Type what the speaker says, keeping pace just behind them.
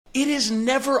It is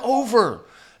never over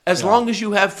as long as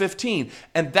you have 15.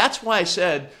 And that's why I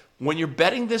said, when you're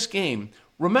betting this game,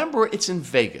 remember it's in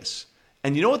Vegas.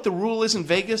 And you know what the rule is in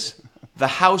Vegas? The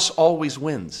house always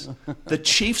wins. The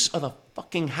Chiefs are the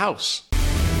fucking house.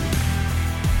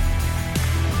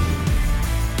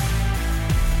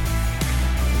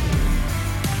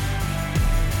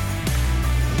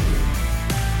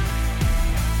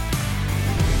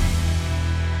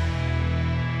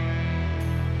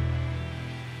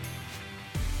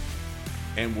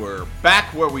 And we're back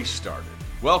where we started.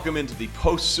 Welcome into the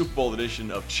post-Super Bowl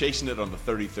edition of Chasing It on the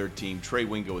 33rd Team. Trey,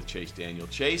 Wingo with Chase Daniel.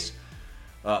 Chase,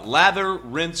 lather,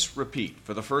 rinse, repeat.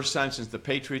 For the first time since the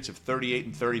Patriots of 38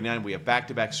 and 39, we have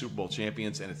back-to-back Super Bowl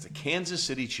champions, and it's the Kansas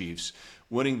City Chiefs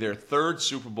winning their third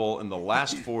Super Bowl in the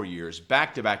last 4 years,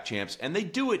 back-to-back champs. And they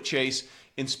do it, Chase,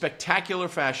 in spectacular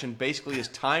fashion, basically as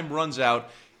time runs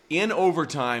out in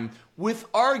overtime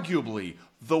with arguably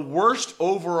the worst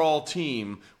overall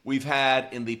team we've had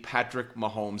in the Patrick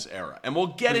Mahomes era. And we'll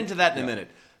get into that in a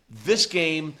minute. This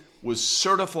game was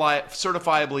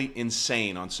certifiably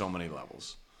insane on so many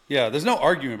levels. Yeah, there's no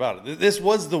argument about it. This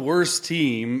was the worst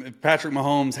team Patrick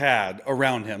Mahomes had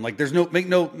around him. Like, there's no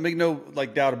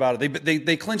like doubt about it.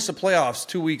 They clinched the playoffs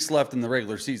 2 weeks left in the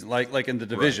regular season, like in the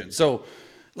division. Right. So,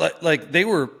 like they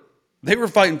were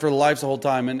fighting for their lives the whole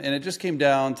time, and it just came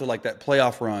down to like that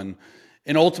playoff run.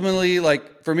 And ultimately,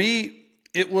 like, for me,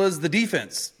 it was the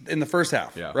defense in the first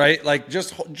half, right? Like,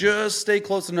 just stay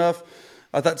close enough.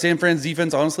 I thought San Fran's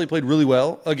defense honestly played really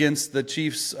well against the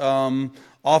Chiefs'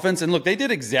 offense. And look, they did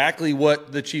exactly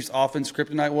what the Chiefs' offense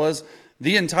kryptonite was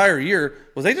the entire year.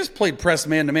 Was they just played press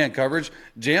man-to-man coverage,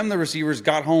 jammed the receivers,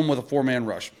 got home with a four-man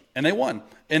rush, and they won.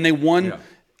 And they won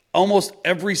almost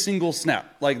every single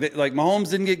snap. Like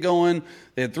Mahomes didn't get going.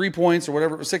 They had 3 points or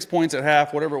whatever, 6 points at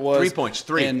half, whatever it was. 3 points,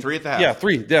 three at the half. Yeah,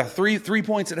 three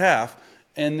points at half.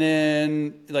 And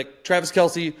then, like, Travis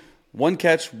Kelce, 1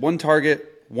 catch, 1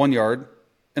 target, 1 yard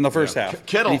in the first half.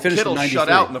 Kittle shut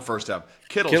out in the first half.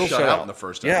 Kittle shut out in the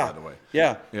first half, by the way.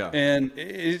 Yeah. And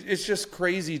it's just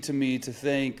crazy to me to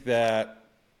think that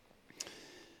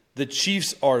the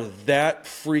Chiefs are that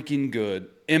freaking good,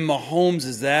 and Mahomes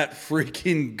is that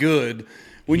freaking good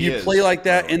when you play like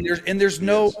that. And there's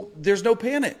no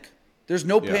panic. There's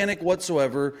no panic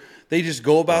whatsoever. They just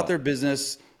go about their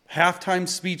business. Halftime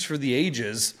speech for the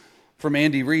ages from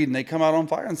Andy Reid, and they come out on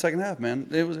fire in the second half. Man,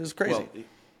 it was crazy. Well,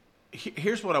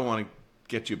 here's what I want to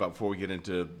get you about before we get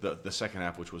into the second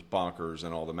half, which was bonkers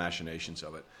and all the machinations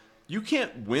of it. You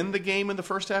can't win the game in the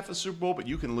first half of the Super Bowl, but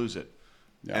you can lose it.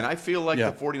 Yeah. And I feel like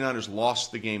the 49ers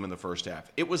lost the game in the first half.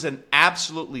 It was an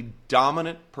absolutely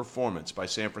dominant performance by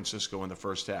San Francisco in the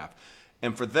first half.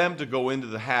 And for them to go into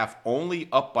the half only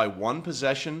up by 1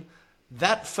 possession,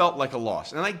 that felt like a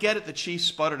loss. And I get it, the Chiefs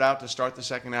sputtered out to start the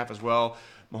second half as well.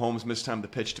 Mahomes missed time to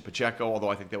pitch to Pacheco, although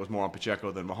I think that was more on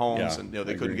Pacheco than Mahomes, and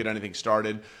they couldn't get anything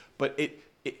started. But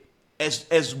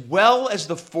as well as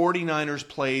the 49ers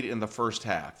played in the first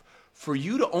half, for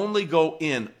you to only go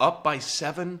in up by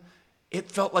 7, it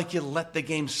felt like you let the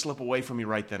game slip away from you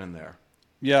right then and there.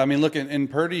 Yeah, I mean, look, and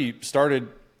Purdy started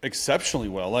exceptionally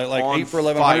well, like 8 for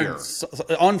 11,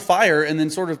 on fire, and then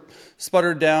sort of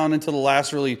sputtered down until the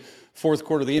last really fourth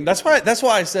quarter of the game. That's why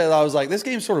I said, I was like, this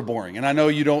game's sort of boring. And I know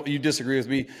you disagree with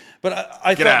me, but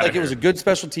I felt like it was a good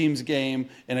special teams game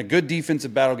and a good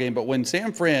defensive battle game. But when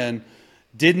San Fran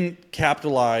didn't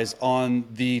capitalize on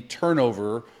the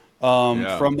turnover from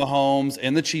Mahomes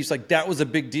and the Chiefs, like, that was a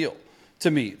big deal to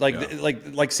me.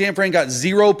 Like San Fran got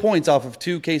 0 points off of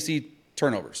 2 KC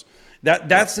turnovers.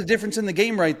 That's the difference in the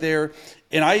game right there.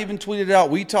 And I even tweeted it out.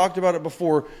 We talked about it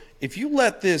before. If you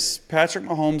let this Patrick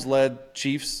Mahomes-led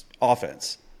Chiefs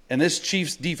offense and this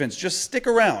Chiefs defense just stick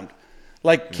around,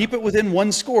 keep it within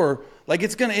 1 score, like,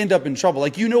 it's going to end up in trouble.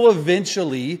 Like,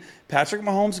 eventually Patrick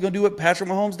Mahomes is going to do what Patrick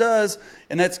Mahomes does,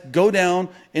 and that's go down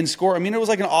and score. I mean, it was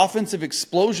like an offensive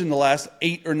explosion the last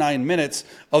 8 or 9 minutes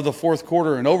of the fourth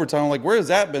quarter and overtime. Like, where has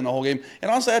that been the whole game?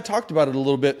 And honestly, I talked about it a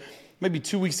little bit maybe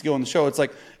 2 weeks ago on the show. It's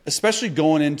like, especially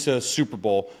going into Super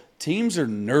Bowl, teams are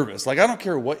nervous. Like, I don't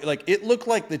care what – like, it looked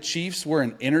like the Chiefs were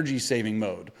in energy-saving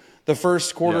mode the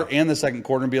first quarter and the second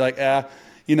quarter, and be like,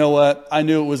 you know what? I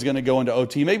knew it was going to go into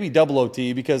OT, maybe double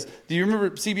OT, because do you remember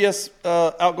CBS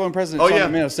outgoing president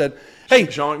Sean McManus said, hey,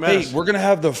 we're going to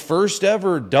have the first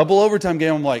ever double overtime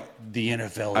game. I'm like, the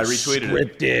NFL is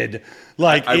scripted.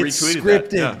 Like, it's scripted.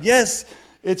 That. Yeah. Yes.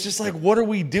 It's just like, what are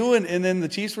we doing? And then the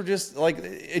Chiefs were just like,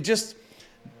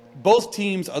 both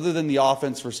teams, other than the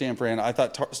offense for San Fran, I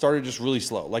thought started just really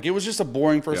slow. Like, it was just a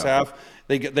boring first half.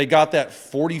 They got that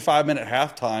 45-minute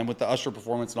halftime with the Usher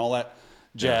performance and all that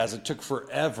jazz. It took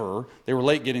forever. They were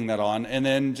late getting that on, and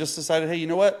then just decided, hey, you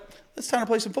know what? It's time to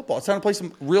play some football. It's time to play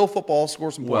some real football,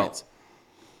 score some points.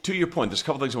 To your point, there's a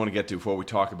couple things I want to get to before we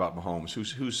talk about Mahomes,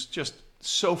 who's just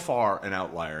so far an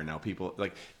outlier now. People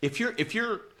like if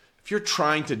you're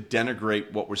trying to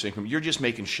denigrate what we're saying from, you're just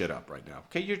making shit up right now.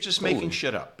 Okay, you're just making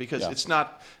shit up because it's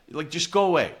not like, just go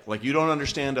away. Like, you don't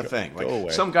understand a thing.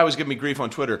 Like, some guy was giving me grief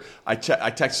on Twitter. I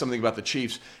texted something about the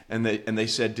Chiefs, and they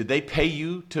said, did they pay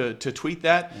you to tweet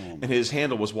that? And his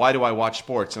handle was, why do I watch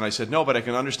sports? And I said, no, but I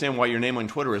can understand why your name on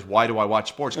Twitter is why do I watch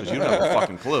sports, because you don't have a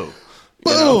fucking clue.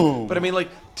 You know? But I mean, like,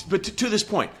 but to this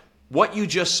point, what you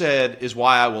just said is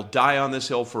why I will die on this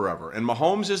hill forever. And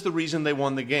Mahomes is the reason they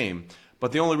won the game.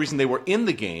 But the only reason they were in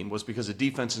the game was because of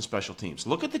defense and special teams.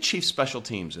 Look at the Chiefs' special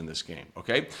teams in this game.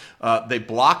 Okay, they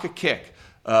block a kick.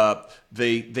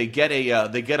 They get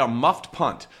a muffed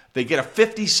punt. They get a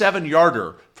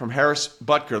 57-yarder from Harris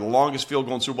Butker, the longest field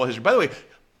goal in Super Bowl history. By the way,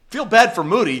 feel bad for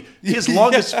Moody. His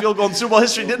longest field goal in Super Bowl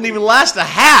history didn't even last a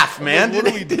half, man. What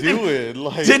are we doing?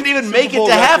 Like, didn't even make it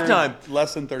to halftime.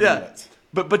 Less than 30 minutes.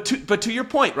 But to your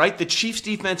point, right? The Chiefs'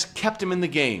 defense kept him in the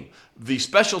game. The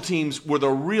special teams were the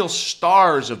real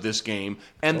stars of this game,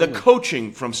 and the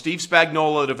coaching from Steve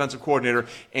Spagnuolo, the defensive coordinator,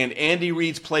 and Andy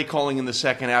Reid's play calling in the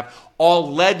second half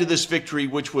all led to this victory,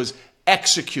 which was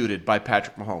executed by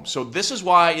Patrick Mahomes. So this is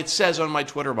why it says on my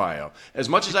Twitter bio, as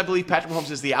much as I believe Patrick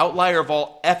Mahomes is the outlier of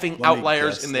all effing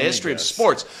outliers in the history of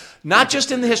sports, not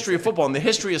just in the history of football, in the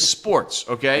history of sports,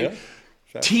 okay? Yeah.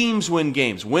 Teams win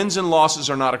games. Wins and losses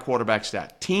are not a quarterback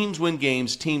stat. Teams win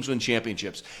games. Teams win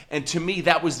championships. And to me,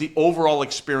 that was the overall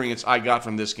experience I got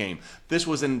from this game. This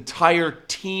was an entire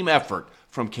team effort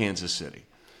from Kansas City.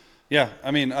 Yeah,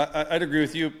 I mean, I'd agree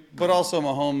with you. But also,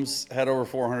 Mahomes had over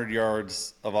 400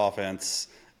 yards of offense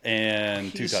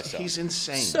and 2 touchdowns. He's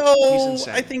insane. So he's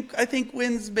insane. I think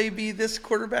wins may be this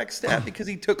quarterback stat because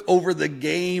he took over the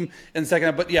game in the second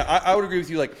half. But yeah, I would agree with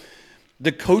you. Like,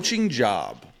 the coaching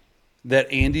job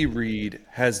that Andy Reid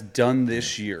has done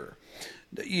this year.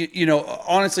 You know,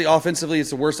 honestly, offensively, it's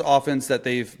the worst offense that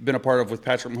they've been a part of with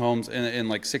Patrick Mahomes in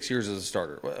like 6 years as a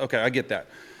starter. Okay, I get that.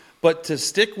 But to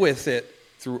stick with it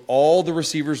through all the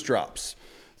receivers' drops,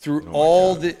 through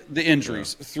all the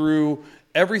injuries, through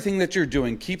everything that you're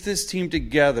doing, keep this team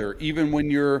together, even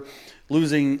when you're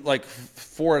losing like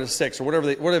 4 out of 6 or whatever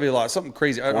they lost, something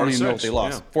crazy. I don't even know what they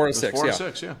lost. 4 out of 6, 4 out of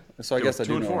 6, yeah. So I guess I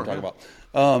do know what I'm talking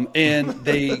about. And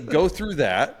they go through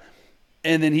that,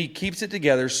 and then he keeps it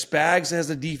together. Spags has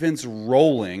the defense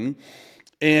rolling,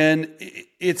 and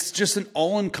it's just an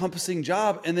all-encompassing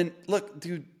job. And then, look,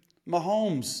 dude,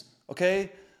 Mahomes, okay?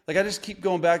 Like, I just keep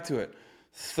going back to it.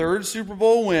 3rd Super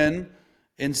Bowl win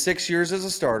in 6 years as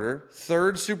a starter.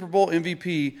 3rd Super Bowl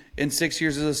MVP in 6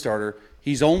 years as a starter.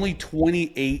 He's only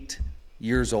 28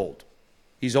 years old.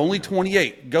 He's only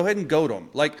 28. Go ahead and goat him.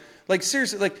 Like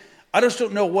seriously, like, I just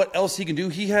don't know what else he can do.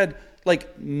 He had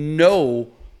like no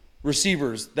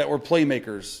receivers that were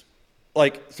playmakers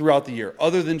like throughout the year,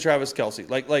 other than Travis Kelce.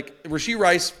 Like Rashee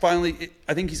Rice finally,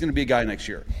 I think he's going to be a guy next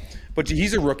year, but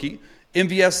he's a rookie.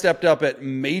 MVS stepped up at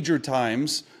major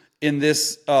times in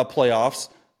this playoffs.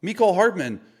 Mecole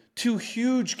Hardman, 2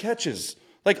 huge catches.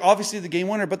 Like, obviously the game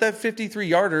winner, but that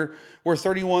 53-yarder where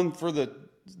 31 for the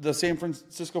San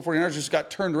Francisco 49ers just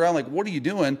got turned around. Like, what are you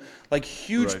doing? Like,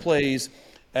 huge plays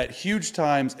at huge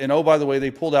times. And, oh, by the way, they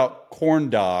pulled out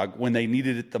Corn Dog when they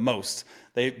needed it the most.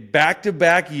 They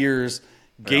back-to-back years,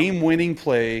 game-winning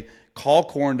play, call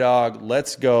Corn Dog,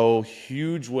 let's go,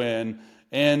 huge win.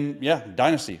 And, yeah,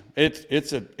 dynasty.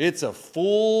 It's a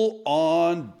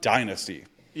full-on dynasty.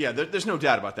 Yeah, there's no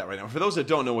doubt about that right now. For those that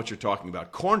don't know what you're talking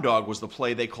about, Corn Dog was the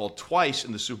play they called twice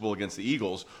in the Super Bowl against the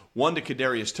Eagles. One to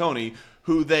Kadarius Toney,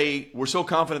 who they were so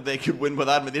confident they could win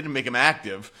without him, they didn't make him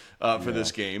active for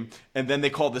this game. And then they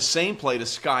called the same play to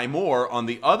Sky Moore on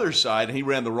the other side, and he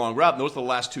ran the wrong route. And those were the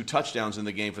last 2 touchdowns in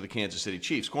the game for the Kansas City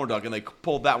Chiefs. Corn Dog, and they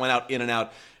pulled that one out, in and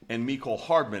out, and Mecole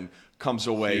Hardman comes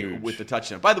away with the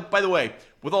touchdown. By the way,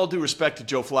 with all due respect to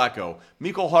Joe Flacco,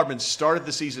 Mecole Hardman started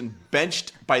the season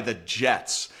benched by the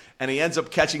Jets, and he ends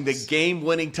up catching the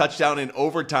game-winning touchdown in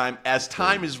overtime as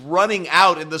time is running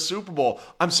out in the Super Bowl.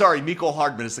 I'm sorry, Mecole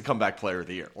Hardman is the comeback player of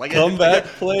the year. Like, comeback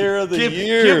player of the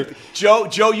year.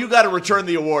 Joe, you got to return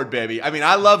the award, baby. I mean,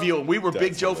 I love you, and we were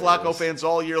big Joe Flacco fans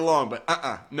all year long,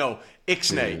 but no.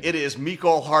 Ixnay. It is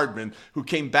Mecole Hardman, who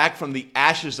came back from the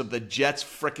ashes of the Jets'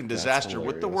 frickin' disaster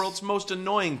with the world's most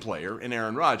annoying player in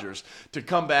Aaron Rodgers to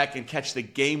come back and catch the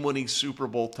game-winning Super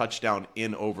Bowl touchdown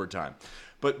in overtime.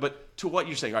 But to what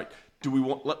you're saying, all right? Do we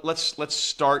want? Let's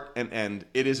start and end.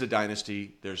 It is a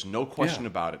dynasty. There's no question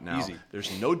about it now. Easy.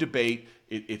 There's no debate.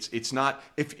 It's not.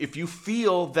 If you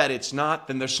feel that it's not,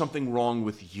 then there's something wrong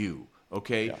with you.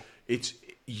 Okay. Yeah.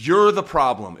 You're the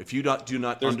problem if you do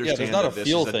not understand. Yeah, there's not that a this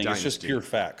feel is a thing. dynasty. It's just pure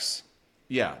facts.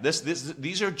 Yeah,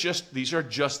 these are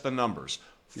just the numbers.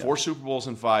 4 Super Bowls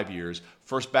in 5 years,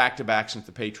 first back-to-back since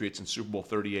the Patriots in Super Bowl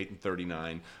 38 and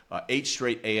 39, 8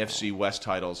 straight AFC West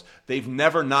titles. They've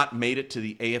never not made it to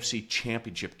the AFC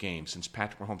Championship game since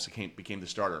Patrick Mahomes became the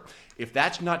starter. If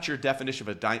that's not your definition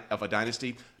of a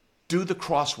dynasty, do the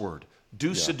crossword,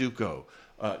 do Sudoku,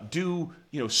 do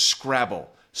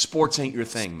Scrabble. Sports ain't your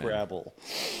thing, man. Scrabble.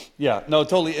 Yeah, no,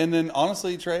 totally. And then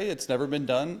honestly, Trey, it's never been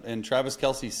done. And Travis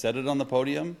Kelce said it on the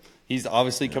podium. He's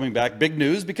obviously coming back. Big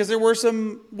news because there were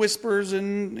some whispers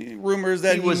and rumors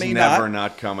that he was may never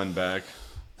not coming back.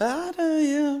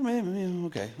 Yeah, maybe,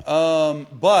 okay.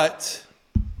 But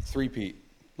three-peat.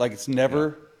 Like it's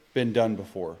never been done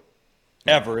before,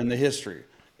 ever in the history.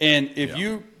 And if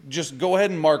you just go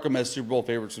ahead and mark them as Super Bowl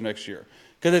favorites for next year,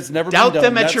 because it's never been done. Doubt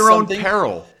them at your own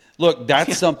peril. Look,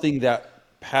 that's something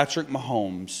that Patrick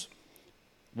Mahomes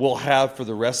will have for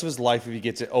the rest of his life if he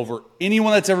gets it over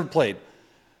anyone that's ever played.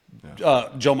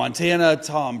 Joe Montana,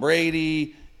 Tom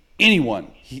Brady,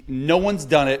 anyone. No one's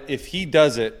done it. If he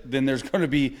does it, then there's going to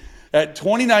be, at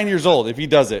 29 years old, if he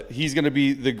does it, he's going to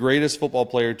be the greatest football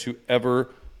player to ever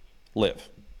live.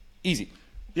 Easy.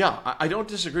 Yeah, I don't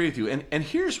disagree with you. And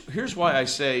here's why I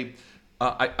say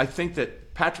I think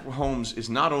that Patrick Mahomes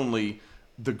is not only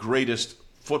the greatest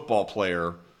football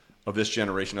player of this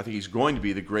generation, I think he's going to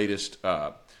be the greatest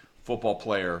football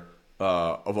player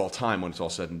of all time when it's all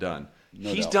said and done.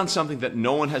 He's done something that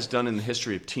no one has done in the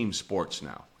history of team sports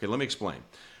now. Okay, let me explain.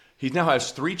 He now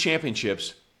has 3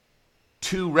 championships,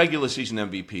 2 regular season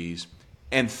MVPs,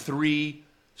 and 3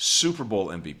 Super Bowl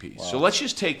MVPs. Wow. So let's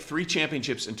just take 3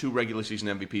 championships and 2 regular season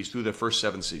MVPs through their first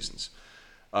 7 seasons.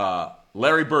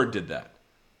 Larry Bird did that.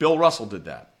 Bill Russell did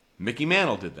that. Mickey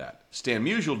Mantle did that. Stan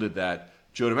Musial did that.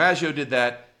 Joe DiMaggio did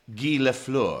that. Guy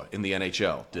Lafleur in the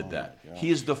NHL did that.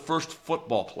 He is the first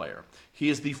football player. He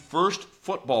is the first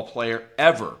football player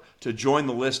ever to join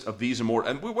the list of these immortal.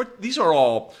 And these are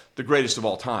all the greatest of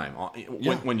all time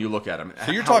when you look at them.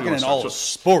 So you're talking in all of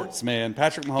sports, man.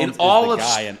 Patrick Mahomes is the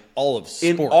guy in all of sports.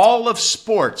 In all of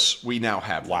sports, we now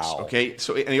have this. Okay,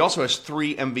 so and he also has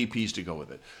 3 MVPs to go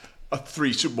with it.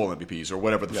 3 Super Bowl MVPs or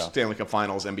whatever, the Stanley Cup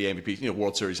Finals, NBA MVP,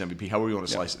 World Series MVP, however you want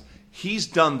to slice it. He's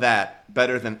done that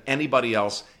better than anybody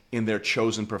else in their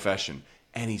chosen profession.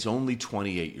 And he's only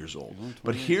 28 years old.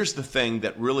 But here's the thing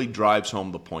that really drives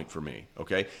home the point for me,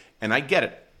 okay? And I get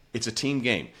it. It's a team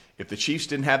game. If the Chiefs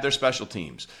didn't have their special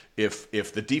teams, if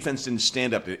the defense didn't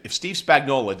stand up, if Steve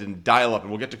Spagnuolo didn't dial up, and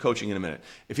we'll get to coaching in a minute,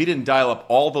 if he didn't dial up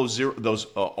all those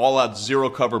all-out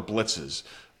zero-cover blitzes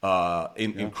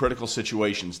in critical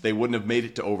situations, they wouldn't have made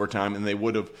it to overtime, and they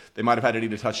might have had to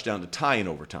need a touchdown to tie in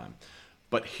overtime.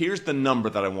 But here's the number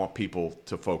that I want people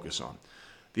to focus on.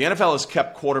 The NFL has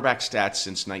kept quarterback stats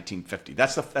since 1950.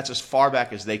 That's as far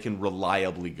back as they can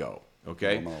reliably go.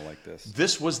 Okay? I'm gonna like this.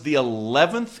 This was the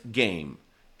 11th game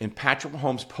in Patrick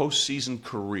Mahomes' postseason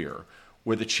career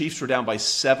where the Chiefs were down by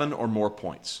 7 or more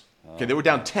points. Okay, they were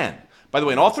down 10. By the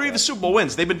way, in all 3 of the Super Bowl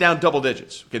wins, they've been down double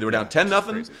digits. Okay, they were down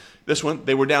 10-0. This one,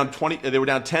 they were down 20. They were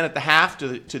down 10 at the half to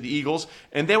the Eagles,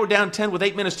 and they were down 10 with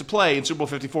 8 minutes to play in Super Bowl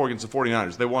 54 against the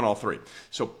 49ers. They won all 3.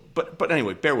 So, but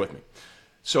anyway, bear with me.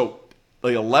 So, the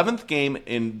 11th game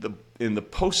in the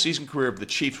postseason career of the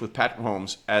Chiefs with Patrick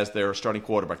Mahomes as their starting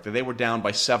quarterback, they were down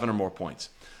by 7 or more points.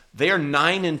 They are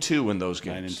 9-2 in those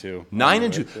games. 9-2.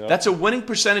 9-2. Yep. That's a winning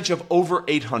percentage of over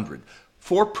 800.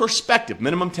 For perspective,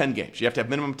 minimum 10 games. You have to have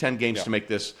minimum 10 games to make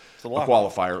this a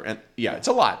qualifier. And it's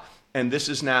a lot. And this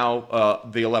is now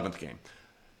the 11th game.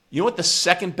 You know what the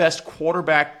second best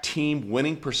quarterback team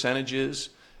winning percentage is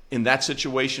in that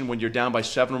situation when you're down by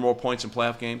 7 or more points in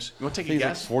playoff games? You want to take a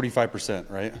guess? Like 45%,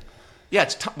 right? Yeah,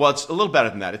 it's a little better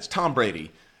than that. It's Tom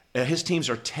Brady. His teams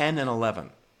are 10-11.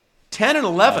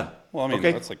 10-11. Well, I mean,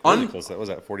 that's like really close. That was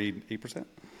at 48%.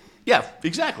 Yeah,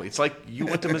 exactly. It's like you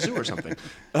went to Mizzou or something.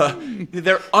 But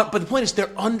the point is, they're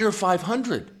under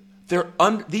 500.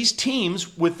 These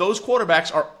teams with those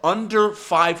quarterbacks are under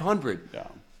 500. Yeah.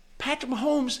 Patrick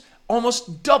Mahomes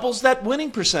almost doubles that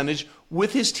winning percentage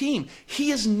with his team.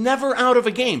 He is never out of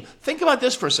a game. Think about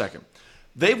this for a second.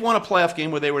 They've won a playoff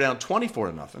game where they were down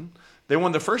 24-0. They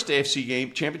won the first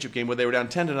AFC championship game where they were down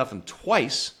 10-0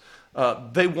 twice.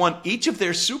 They won each of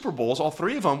their Super Bowls, all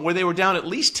 3 of them, where they were down at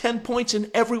least 10 points in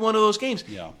every one of those games.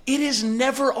 Yeah. It is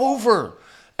never over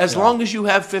as long as you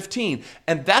have 15.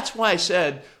 And that's why I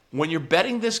said, when you're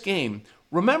betting this game,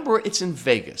 remember it's in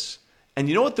Vegas. And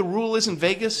you know what the rule is in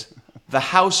Vegas? The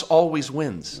house always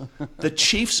wins. The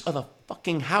Chiefs are the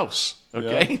fucking house,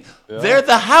 okay? Yeah. They're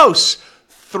the house.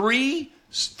 Three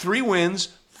wins,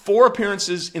 4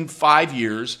 appearances in 5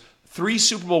 years, 3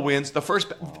 Super Bowl wins. The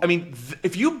first, I mean,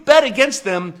 if you bet against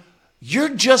them, you're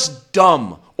just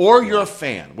dumb, or you're a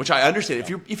fan, which I understand.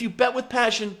 If you bet with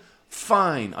passion,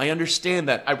 fine. I understand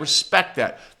that. I respect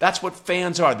that. That's what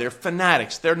fans are. They're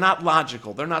fanatics. They're not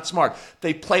logical. They're not smart.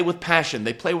 They play with passion.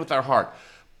 They play with their heart.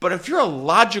 But if you're a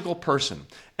logical person,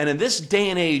 and in this day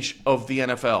and age of the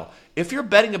NFL, if you're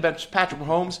betting against Patrick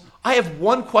Mahomes, I have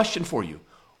one question for you.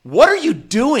 What are you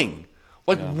doing?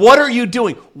 What are you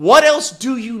doing? What else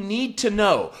do you need to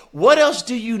know? What else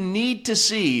do you need to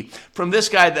see from this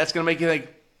guy that's going to make you think,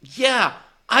 yeah,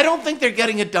 I don't think they're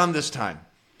getting it done this time?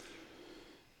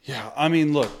 Yeah, I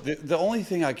mean, look, the only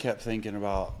thing I kept thinking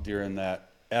about during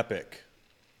that epic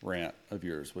rant of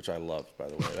yours, which I loved, by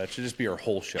the way, that should just be our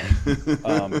whole show,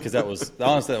 because that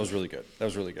was really good. That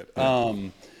was really good.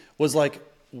 Was like,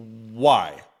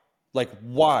 why? Like,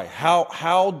 why?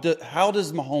 How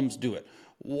does Mahomes do it?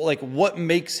 Like, what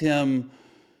makes him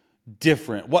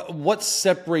different? What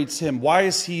separates him? Why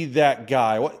is he that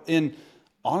guy? And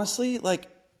honestly, like,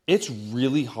 it's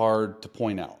really hard to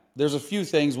point out. There's a few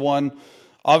things. One,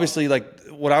 obviously, like,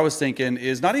 what I was thinking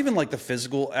is not even like the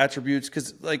physical attributes,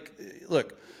 because, like,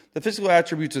 look, the physical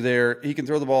attributes are there. He can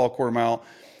throw the ball a quarter mile.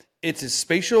 It's his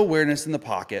spatial awareness in the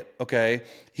pocket, okay?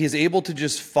 He is able to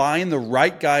just find the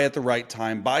right guy at the right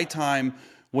time, buy time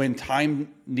when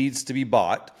time needs to be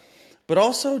bought. But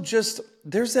also just,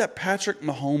 there's that Patrick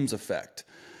Mahomes effect.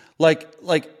 Like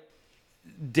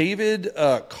David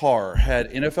Carr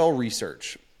had NFL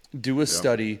Research do a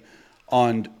study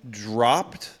on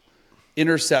dropped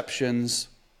interceptions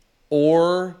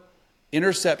or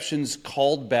interceptions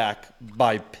called back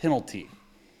by penalty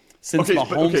since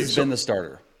Mahomes has been the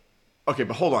starter. Okay,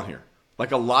 but hold on here.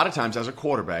 Like, a lot of times as a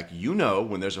quarterback, you know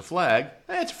when there's a flag,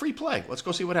 it's a free play. Let's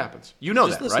go see what happens. You know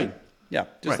that, right? Yeah,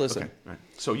 just listen. Okay, right.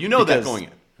 So you know that going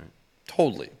in. Right.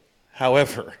 Totally.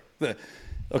 However,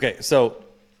 so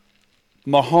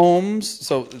Mahomes,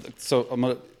 so I'm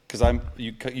gonna, because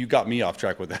you got me off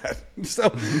track with that. So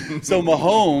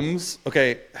Mahomes,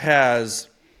 has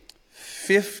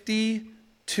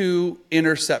 52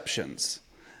 interceptions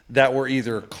that were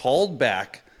either called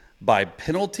back by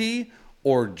penalty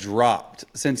or dropped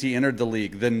since he entered the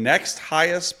league. The next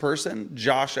highest person,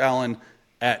 Josh Allen,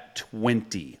 at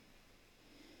 20.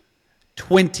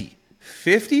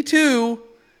 52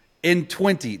 and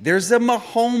 20. There's a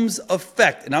Mahomes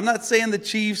effect. And I'm not saying the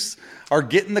Chiefs are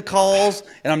getting the calls,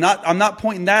 and I'm not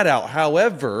pointing that out.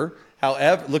 However,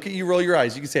 look at you, roll your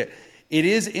eyes. You can say it. It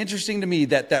is interesting to me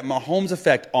that Mahomes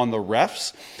effect on the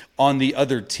refs, on the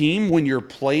other team, when you're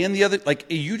playing the other, like,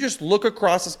 you just look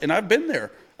across this, and I've been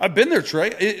there,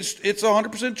 Trey. It's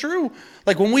 100% true.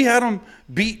 Like, when we had them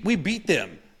we beat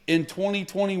them in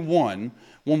 2021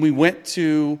 when we went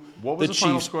to the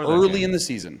Chiefs early in the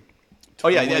season. Oh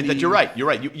yeah, you're right. You're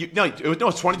right. It's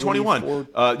 2021.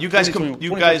 You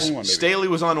guys. Staley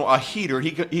was on a heater.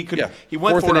 He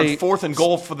went for it on 4th and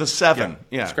goal for the 7.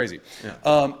 Yeah. It's crazy.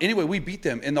 Yeah. Anyway, we beat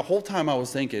them, and the whole time I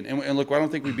was thinking, and look, I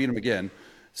don't think we beat them again.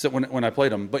 So when I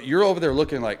played them, but you're over there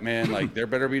looking like, man, like, there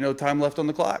better be no time left on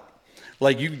the clock.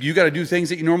 Like, you got to do things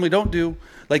that you normally don't do.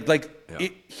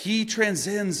 He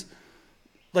transcends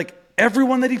like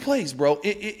everyone that he plays, bro.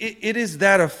 It is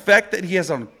that effect that he has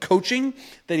on coaching,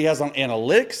 that he has on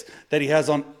analytics, that he has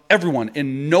on everyone.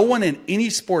 And no one in any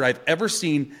sport I've ever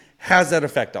seen has that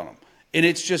effect on him. And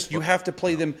it's just, you have to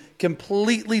play them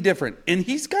completely different. And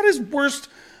he's got his worst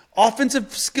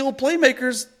offensive skill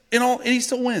playmakers and he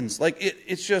still wins. Like,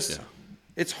 it's just,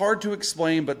 it's hard to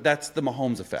explain, but that's the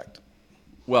Mahomes effect.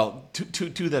 Well,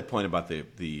 to that point about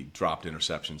the dropped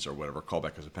interceptions or whatever,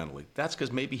 callback as a penalty, that's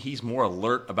because maybe he's more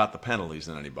alert about the penalties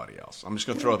than anybody else. I'm just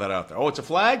going to throw that out there. Oh, it's a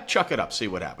flag? Chuck it up. See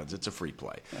what happens. It's a free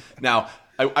play. Now,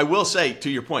 I will say, to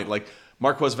your point, like,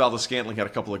 Marquez Valdes-Scantling had a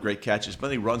couple of great catches, but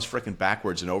then he runs freaking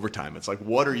backwards in overtime. It's like,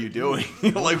 what are you doing?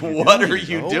 Like, what are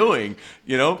you doing?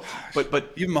 You know?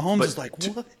 But even Mahomes is like,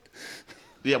 what?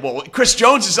 Yeah, well, Chris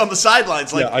Jones is on the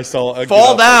sidelines. Like, I saw.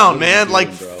 Fall down, man.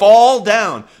 Like, fall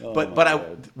down.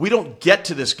 But we don't get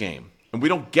to this game, and we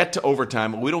don't get to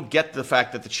overtime, and we don't get to the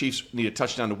fact that the Chiefs need a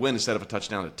touchdown to win instead of a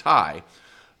touchdown to tie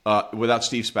without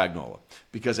Steve Spagnuolo.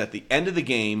 Because at the end of the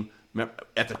game,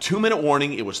 at the 2-minute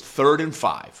warning, it was 3rd and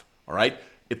 5. All right?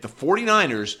 If the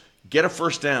 49ers get a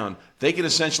first down, they can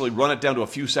essentially run it down to a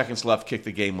few seconds left, kick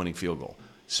the game-winning field goal.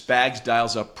 Spags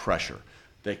dials up pressure.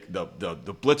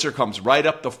 The blitzer comes right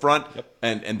up the front,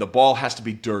 and the ball has to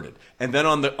be dirted. And then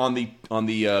on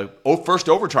the first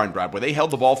overtime drive where they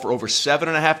held the ball for over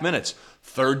 7.5 minutes,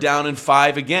 3rd down and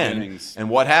 5 again. Jennings. And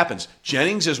what happens?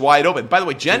 Jennings is wide open. By the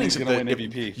way, Jennings is going to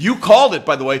win MVP. You called it,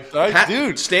 by the way.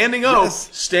 Dude, standing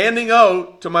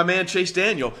O to my man Chase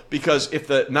Daniel, because if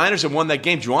the Niners had won that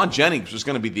game, Juwan Jennings was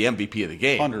going to be the MVP of the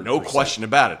game. 100%. No question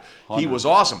about it. 100%. He was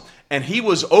awesome. And he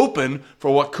was open for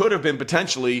what could have been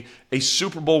potentially a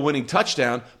Super Bowl winning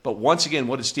touchdown. But once again,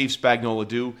 what did Steve Spagnuolo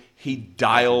do? He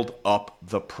dialed up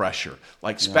the pressure.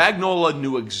 Spagnuolo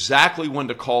knew exactly when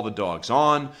to call the dogs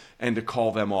on and to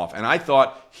call them off. And I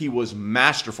thought he was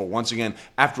masterful once again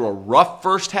after a rough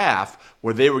first half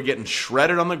where they were getting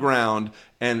shredded on the ground,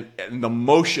 and the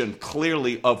motion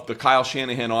clearly of the Kyle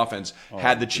Shanahan offense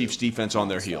had the Chiefs defense on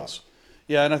their heels.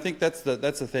 Yeah, and I think that's the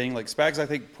thing. Like Spags, I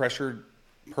think pressured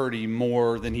Purdy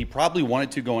more than he probably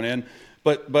wanted to going in.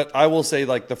 But I will say,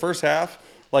 like, the first half,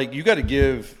 like, you got to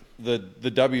give the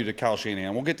W to Kyle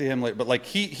Shanahan. We'll get to him later. But, like,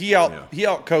 he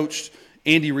out-coached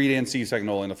Andy Reid and Steve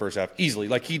Spagnuolo in the first half easily.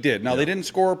 Like, he did. Now, they didn't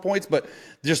score points, but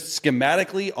just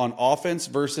schematically on offense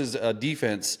versus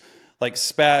defense, like,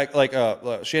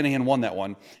 Shanahan won that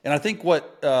one. And I think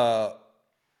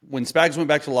when Spags went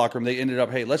back to the locker room, they ended up,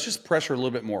 hey, let's just pressure a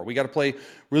little bit more. We got to play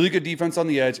really good defense on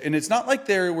the edge. And it's not like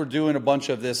they were doing a bunch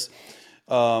of this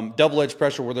double-edge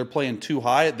pressure where they're playing too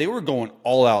high. They were going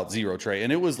all out zero, Trey.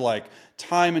 And it was like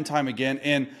time and time again.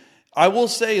 And I will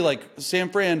say, like, San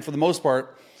Fran, for the most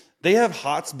part, they have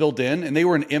hots built in, and they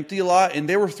were an empty a lot, and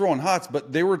they were throwing hots.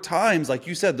 But there were times, like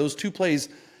you said, those two plays,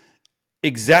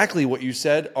 exactly what you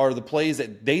said, are the plays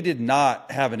that they did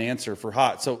not have an answer for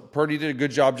hot. So Purdy did a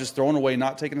good job just throwing away,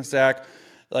 not taking a sack.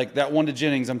 Like that one to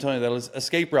Jennings, I'm telling you, that was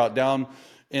escape route down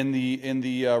in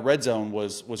the red zone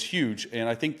was huge. And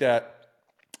I think that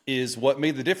is what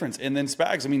made the difference. And then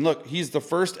Spags, I mean, look, he's the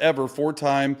first ever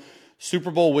 4-time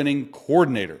Super Bowl winning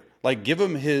coordinator. Like, give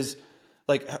him his,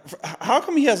 like, how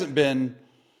come he hasn't been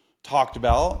talked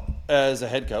about as a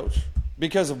head coach?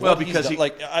 Because of what because he's done.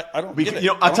 Like, I don't get it.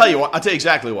 I'll tell you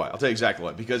exactly why.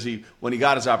 Because when he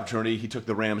got his opportunity, he took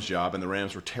the Rams job, and the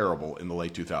Rams were terrible in the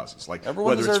late 2000s. Like,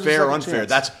 everyone whether it's fair or unfair,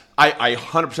 I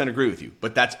 100% agree with you.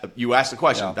 But you asked the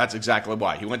question. Yeah. That's exactly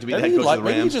why he went to be the head coach of the Rams.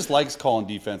 Maybe he just likes calling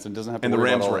defense and doesn't have to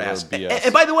worry about all the BS.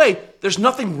 And by the way, there's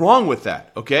nothing wrong with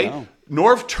that. Okay. No.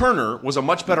 Norv Turner was a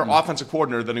much better offensive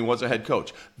coordinator than he was a head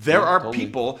coach. There are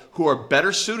people who are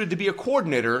better suited to be a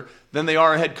coordinator than they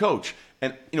are a head coach.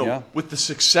 And, with the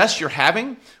success you're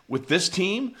having with this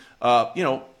team,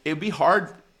 it'd be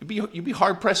hard. You'd be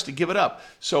hard pressed to give it up.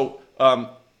 So,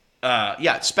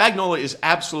 Spagnuolo is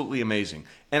absolutely amazing.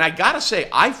 And I gotta say,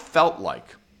 I felt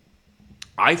like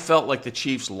the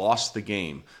Chiefs lost the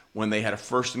game when they had a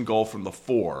 1st and goal from the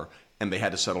 4 and they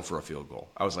had to settle for a field goal.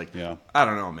 I was like, I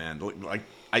don't know, man. Like,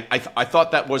 I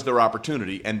thought that was their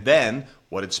opportunity. And then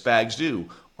what did Spags do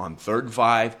on 3rd and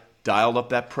 5? Dialed up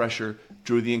that pressure,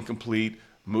 drew the incomplete.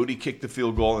 Moody kicked the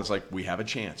field goal, and it's like, we have a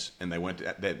chance. And they went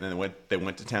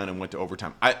to town and went to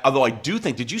overtime. Although I do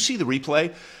think, did you see the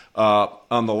replay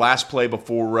on the last play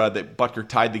before that Butker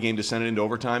tied the game to send it into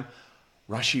overtime?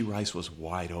 Rashee Rice was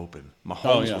wide open.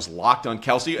 Mahomes was locked on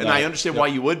Kelce, and I understand why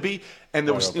you would be. And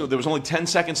there was only 10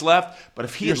 seconds left. But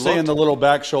if he you're saying the little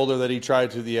back shoulder that he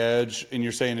tried to the edge, and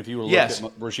you're saying if you were looking at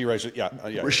Rashee Rice,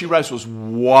 Rashee Rice was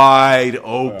wide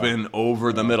open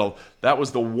over the middle. That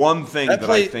was the one thing I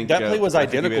think that play was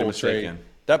identical. Trey.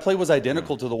 That play was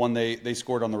identical to the one they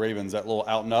scored on the Ravens. That little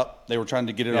out and up. They were trying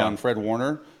to get it on Fred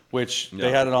Warner, which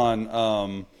they had it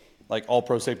on. Like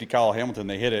all-pro safety Kyle Hamilton,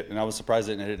 they hit it, and I was surprised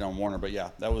they didn't hit it on Warner. But,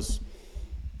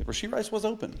 Rashee Rice was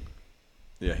open.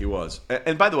 Yeah, he was.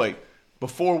 And by the way,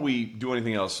 before we do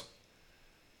anything else,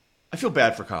 I feel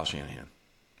bad for Kyle Shanahan,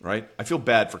 right? I feel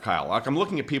bad for Kyle. Like, I'm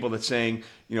looking at people that's saying,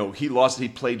 he lost, he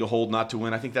played to hold, not to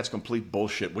win. I think that's complete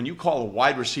bullshit. When you call a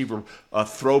wide receiver a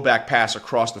throwback pass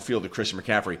across the field to Christian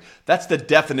McCaffrey, that's the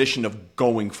definition of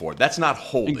going for it. That's not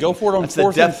holding. And go for it on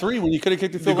 4th and 3 when you could have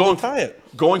kicked the field goal and tie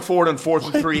it. Going forward on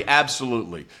 4th and 3,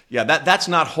 absolutely. Yeah, that's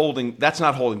not holding. That's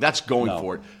not holding. That's going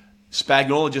for it.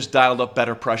 Spagnuolo just dialed up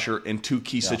better pressure in 2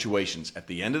 key situations. At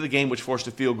the end of the game, which forced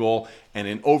a field goal, and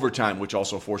in overtime, which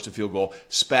also forced a field goal.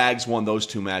 Spags won those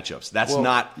 2 matchups.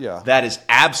 That is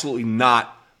absolutely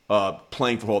not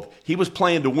playing for hold. He was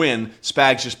playing to win.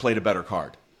 Spags just played a better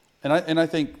card. And I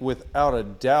think without a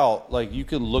doubt, like, you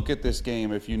can look at this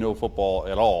game if you know football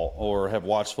at all or have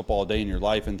watched football a day in your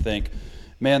life and think,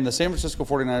 man, the San Francisco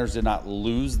 49ers did not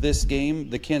lose this game.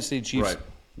 The Kansas City Chiefs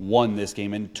won this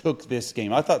game and took this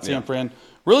game. I thought San Fran,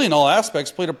 really in all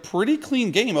aspects, played a pretty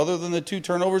clean game other than the 2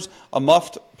 turnovers, a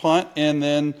muffed punt, and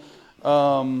then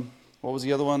What was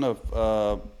the other one of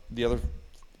the other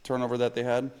turnover that they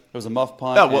had? It was a muff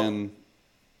punt and.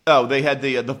 Oh, they had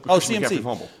the CMC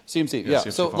fumble. CMC, yeah.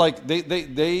 CMC so fumble. like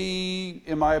they,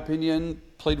 in my opinion,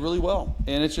 played really well,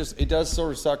 and it does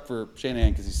sort of suck for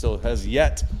Shanahan because he still has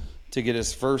yet to get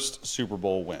his first Super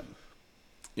Bowl win.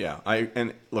 Yeah,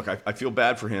 I feel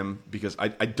bad for him because I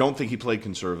don't think he played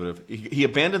conservative. He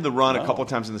abandoned the run a couple of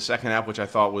times in the second half, which I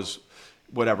thought was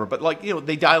whatever. But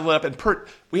they dialed it up, and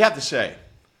we have to say,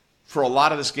 for a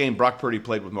lot of this game, Brock Purdy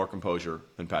played with more composure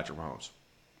than Patrick Mahomes.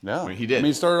 Yeah, I mean, he did.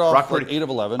 He started off like 8 of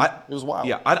 11. It was wild.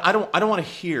 Yeah, I don't want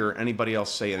to hear anybody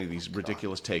else say any of these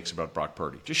ridiculous takes about Brock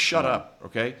Purdy. Just shut up,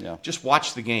 okay? Yeah. Just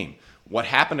watch the game. What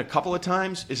happened a couple of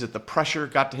times is that the pressure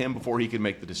got to him before he could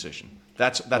make the decision.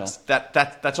 That's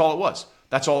all it was.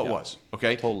 That's all it was.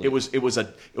 Okay. Totally. It was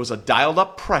a dialed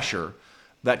up pressure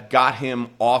that got him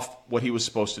off what he was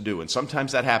supposed to do, and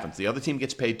sometimes that happens. The other team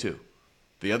gets paid too.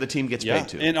 The other team gets paid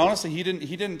too. And honestly, he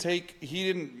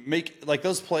didn't make like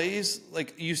those plays.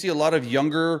 Like you see a lot of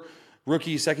younger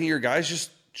rookie, second year guys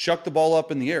just chuck the ball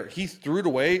up in the air. He threw it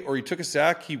away or he took a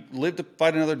sack. He lived to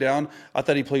fight another down. I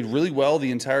thought he played really well the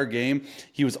entire game.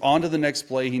 He was on to the next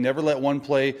play. He never let one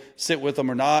play sit with him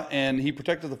or not, and he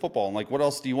protected the football. And like, what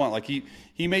else do you want? Like he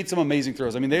made some amazing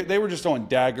throws. I mean, they were just throwing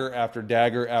dagger after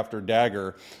dagger after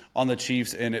dagger on the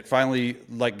Chiefs, and it finally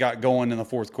like got going in the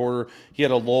fourth quarter. He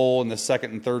had a lull in the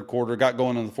second and third quarter, got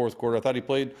going in the fourth quarter. I thought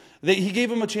he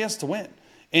gave him a chance to win.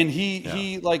 And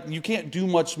he like, you can't do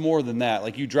much more than that.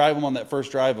 Like you drive him on that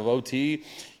first drive of OT,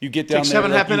 you get down Take there.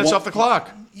 7.5 minutes off the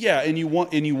clock. Yeah, and you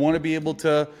want to be able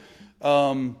to,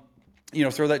 throw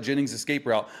that Jennings escape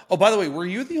route. Oh, by the way, were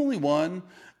you the only one?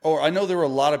 Or I know there were a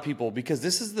lot of people because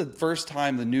this is the first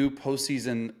time the new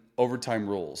postseason overtime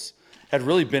rules had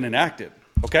really been enacted.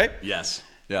 Okay. Yes.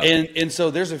 Yeah. And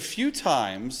so there's a few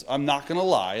times, I'm not going to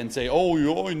lie and say, oh, you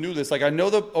always knew this. Like I know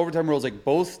the overtime rules, like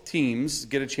both teams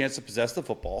get a chance to possess the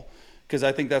football because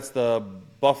I think that's the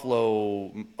Buffalo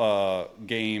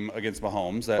game against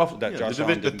Mahomes. That Josh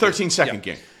Allen the 13-second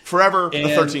game. Forever the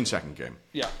 13-second game.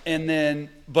 Yeah. And then,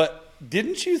 but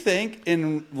didn't you think,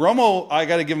 in Romo, I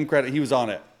got to give him credit, he was on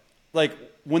it. Like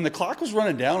when the clock was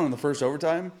running down in the first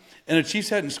overtime and the Chiefs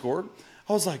hadn't scored,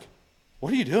 I was like,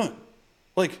 what are you doing?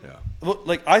 Like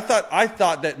I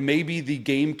thought that maybe the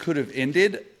game could have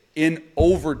ended in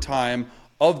overtime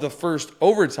of the first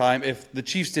overtime if the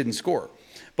Chiefs didn't score.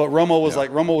 But Romo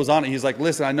was on it. He's like,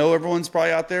 listen, I know everyone's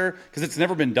probably out there because it's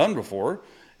never been done before.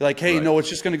 Like, hey, no, it's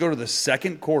just going to go to the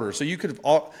second quarter. So you could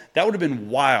have that would have been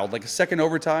wild, like a second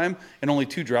overtime and only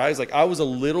 2 drives. Like I was a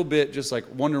little bit just like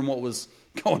wondering what was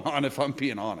going on, if I'm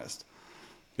being honest.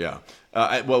 Yeah.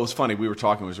 Well, it was funny. We were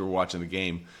talking as we were watching the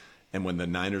game. And when the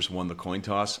Niners won the coin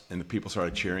toss and the people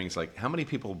started cheering, it's like, how many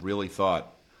people really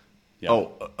thought,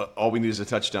 all we need is a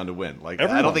touchdown to win? Like,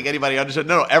 everyone. I don't think anybody understood.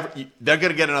 No, they're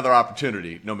going to get another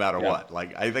opportunity no matter what.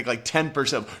 Like, I think like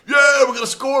 10%, we're going to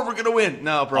score, we're going to win.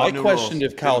 No, bro. I questioned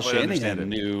if Kyle Shanahan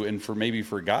knew and maybe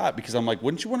forgot because I'm like,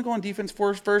 wouldn't you want to go on defense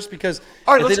first? Because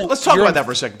all right, let's talk about that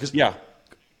for a second. Because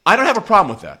I don't have a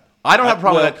problem with that. I don't have a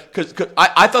problem with that because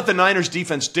I thought the Niners'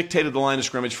 defense dictated the line of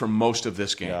scrimmage for most of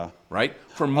this game, right?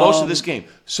 For most of this game.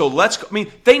 So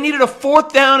they needed a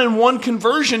 4th down and 1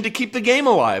 conversion to keep the game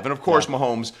alive. And, of course,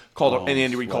 Mahomes and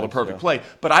Andy Reid called a perfect play.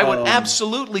 But I would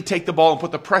absolutely take the ball and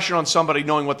put the pressure on somebody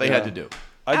knowing what they had to do.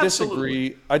 I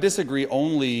disagree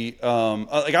only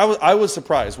I was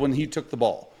surprised when he took the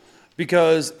ball.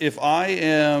 Because if I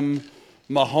am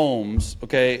Mahomes,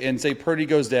 and say Purdy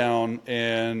goes down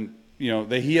and –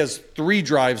 he has 3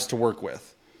 drives to work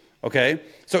with. Okay?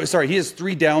 So, sorry, he has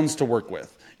 3 downs to work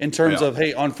with in terms of,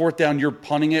 hey, on 4th down, you're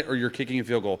punting it or you're kicking a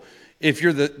field goal. If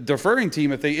you're the deferring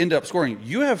team, if they end up scoring,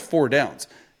 you have 4 downs.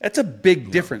 That's a big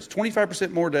difference.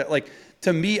 25% more.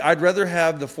 To me, I'd rather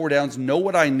have the 4 downs, know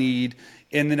what I need,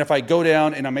 and then if I go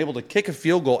down and I'm able to kick a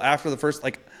field goal after the first,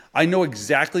 I know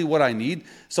exactly what I need.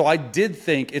 So I did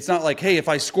think it's not like, hey, if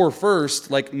I score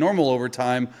first, like normal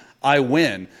overtime, I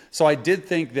win. So I did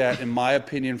think that, in my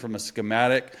opinion, from a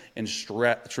schematic and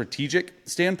strategic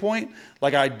standpoint,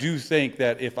 I do think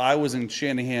that if I was in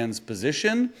Shanahan's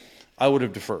position, I would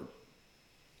have deferred.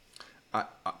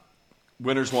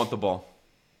 Winners want the ball.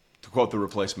 To quote the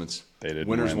replacements, they didn't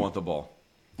winners win. Want the ball.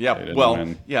 Yeah,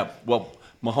 well,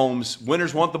 Mahomes,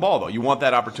 winners want the ball, though. You want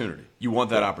that opportunity.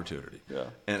 Yeah.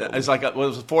 And it's like, it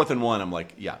was 4th and 1. I'm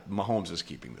like, Mahomes is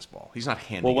keeping this ball. He's not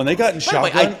handing it. Well, when they got in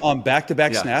shotgun on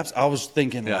back-to-back snaps, I was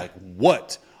thinking,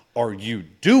 what are you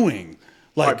doing?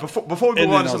 All right, before we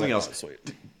move on to something else,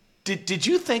 did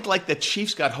you think, the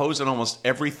Chiefs got hosed on almost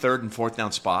every 3rd and 4th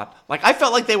down spot? I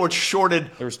felt like they were shorted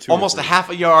almost a half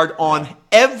a yard on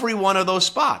every one of those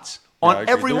spots. on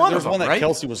every one of them. There's one that right?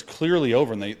 Kelce was clearly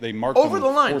over, and they marked over him the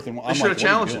line. 4th and 1. They should have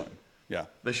challenged it. Yeah,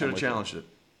 they should have challenged it.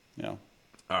 Yeah.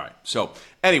 All right. So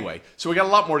anyway, we got a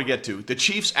lot more to get to. The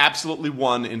Chiefs absolutely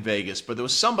won in Vegas, but there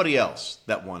was somebody else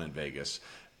that won in Vegas,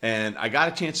 and I got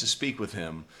a chance to speak with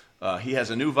him. He has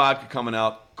a new vodka coming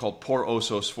out called Por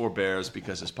Osos, 4 Bears,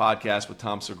 because his podcast with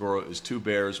Tom Segura is 2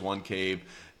 Bears, 1 Cave,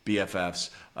 BFFs.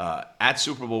 At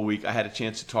Super Bowl week, I had a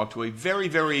chance to talk to a very,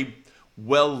 very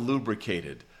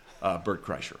well-lubricated Bert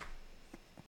Kreischer.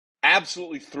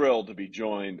 Absolutely thrilled to be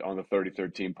joined on the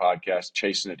 33rd Team podcast,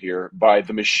 chasing it here, by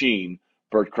the machine,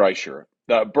 Bert Kreischer.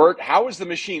 Bert, how is the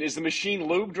machine? Is the machine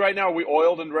lubed right now? Are we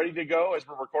oiled and ready to go as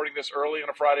we're recording this early on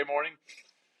a Friday morning?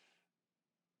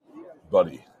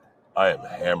 Buddy, I am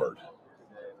hammered.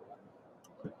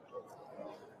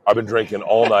 I've been drinking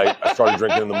all night. I started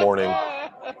drinking in the morning.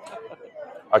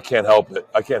 I can't help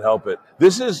it.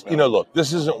 This is, look,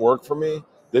 this isn't work for me.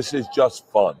 This is just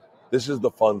fun. This is the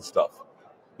fun stuff.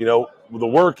 The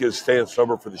work is staying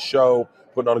sober for the show,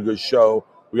 putting on a good show.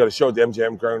 We got a show at the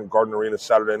MGM Garden Arena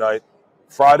Saturday night.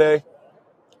 Friday,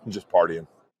 I'm just partying.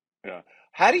 Yeah.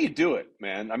 How do you do it,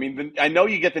 man? I mean, I know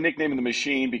you get the nickname of the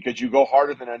machine because you go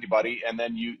harder than anybody, and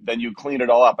then you clean it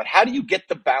all up. But how do you get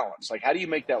the balance? Like, how do you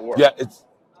make that work? Yeah,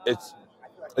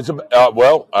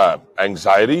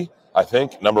 anxiety. I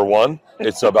think, number one,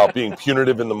 it's about being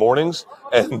punitive in the mornings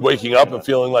and waking up and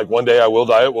feeling like one day I will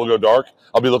die, it will go dark.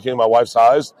 I'll be looking at my wife's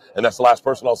eyes, and that's the last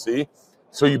person I'll see.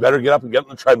 So you better get up and get on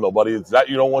the treadmill, buddy. You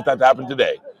don't want that to happen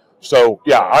today. So,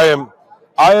 yeah,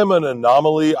 I am an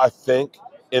anomaly, I think,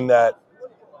 in that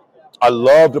I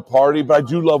love to party, but I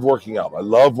do love working out. I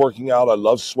love working out. I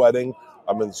love sweating.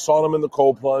 I'm in the sauna, I'm in the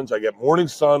cold plunge. I get morning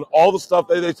sun, all the stuff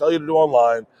they tell you to do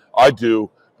online. I do,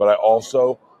 but I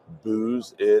also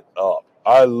booze it up.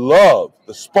 I love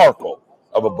the sparkle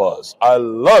of a buzz. I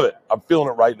love it. I'm feeling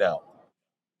it right now.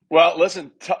 Well,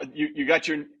 listen, you got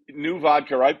your new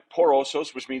vodka, right? Por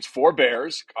Osos, which means 4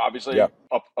 Bears. Obviously, yeah.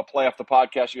 a play off the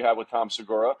podcast you have with Tom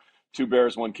Segura. 2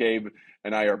 Bears, 1 Cave,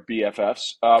 and I are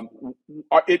BFFs.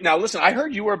 Now, listen, I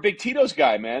heard you were a big Tito's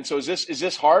guy, man. So is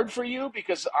this hard for you?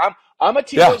 Because I'm a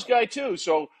Tito's guy too.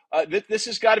 So this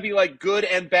has got to be like good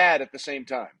and bad at the same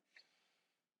time.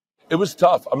 It was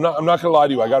tough. I'm not going to lie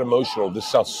to you. I got emotional. This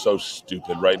sounds so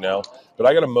stupid right now, but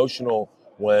I got emotional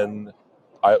when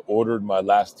I ordered my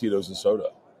last Tito's and soda.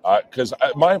 Because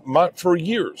for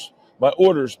years, my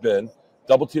order's been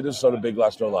double Tito's soda, big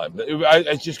glass, no lime.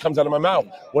 It just comes out of my mouth.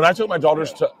 When I took my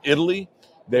daughters to Italy,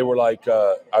 they were like,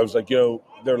 I was like,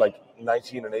 they're like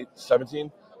 19 and 17.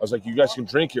 I was like, you guys can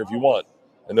drink here if you want.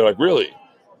 And they're like, really?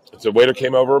 So the waiter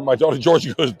came over. My daughter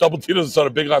Georgia goes, double Tito's and soda,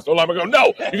 big glass, no lime. I go, no,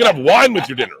 you can have wine with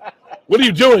your dinner. What are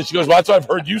you doing? She goes, well, that's what I've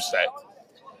heard you say.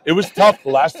 It was tough the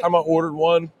last time I ordered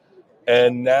one,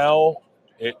 and now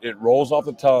it rolls off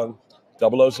the tongue,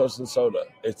 double Osos and soda.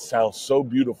 It sounds so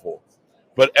beautiful.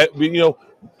 But,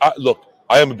 look,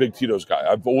 I am a big Tito's guy.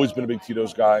 I've always been a big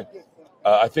Tito's guy.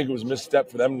 I think it was a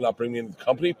misstep for them to not bring me into the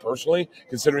company, personally,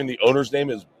 considering the owner's name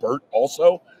is Bert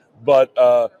also. But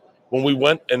when we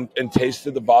went and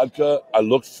tasted the vodka, I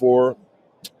looked for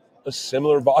a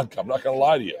similar vodka. I'm not going to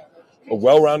lie to you. A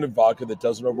well-rounded vodka that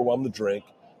doesn't overwhelm the drink,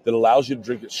 that allows you to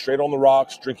drink it straight on the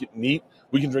rocks, drink it neat.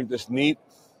 We can drink this neat,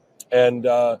 and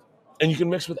you can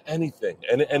mix with anything.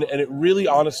 And it really,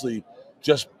 honestly,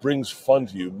 just brings fun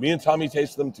to you. Me and Tommy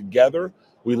tasted them together.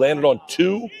 We landed on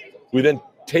 2. We then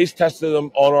taste tested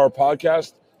them on our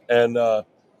podcast, and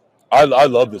I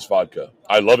love this vodka.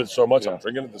 I love it so much. Yeah. I'm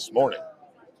drinking it this morning.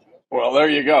 Well, there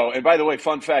you go. And by the way,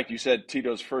 fun fact, you said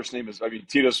Tito's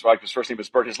Tito's vodka's first name is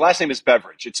Bert. His last name is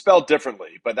Beverage. It's spelled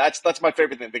differently, but that's my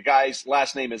favorite thing. The guy's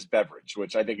last name is Beverage,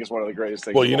 which I think is one of the greatest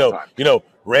things of all time.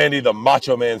 Randy the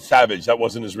Macho Man Savage, that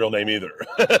wasn't his real name either.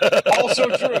 Also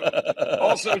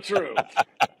true.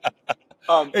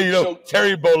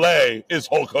 Terry Bollea is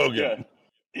Hulk Hogan.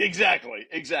 Yeah,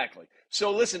 exactly.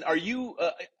 So listen, are you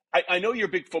I know you're a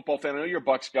big football fan. I know you're a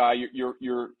Bucs guy.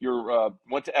 You're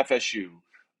went to FSU.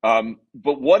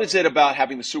 But what is it about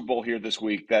having the Super Bowl here this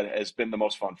week that has been the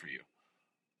most fun for you?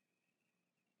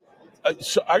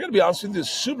 So I got to be honest with you, the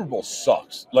Super Bowl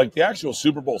sucks. Like, the actual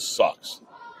Super Bowl sucks.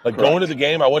 Like, going to the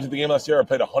game, I went to the game last year. I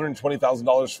paid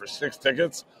 $120,000 for 6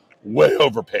 tickets. Way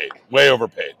overpaid.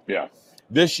 Yeah.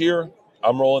 This year,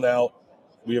 I'm rolling out.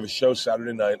 We have a show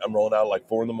Saturday night. I'm rolling out at like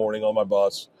 4 in the morning on my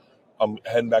bus. I'm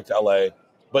heading back to LA.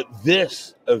 But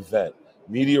this event,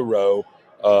 Media Row,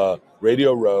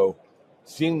 Radio Row,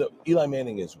 seeing that Eli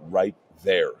Manning is right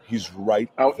there. He's right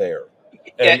there.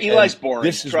 And Eli's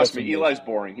boring. Trust me, Eli's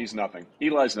boring. He's nothing.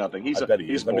 Eli's nothing. He's boring.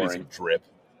 He's a drip.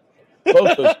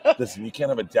 Both those, listen, you can't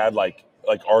have a dad like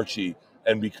Archie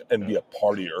and be a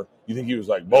partier. You think he was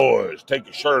like, boys, take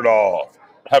your shirt off,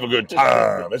 have a good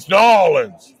time. It's New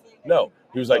Orleans. No,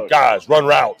 he was like, guys, run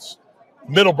routes.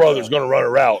 Middle brother's going to run a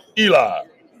route. Eli,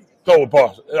 go with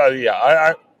boss.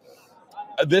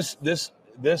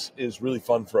 This is really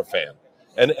fun for a fan,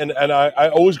 and I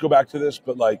always go back to this.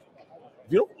 But like,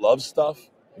 if you don't love stuff,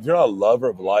 if you're not a lover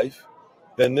of life,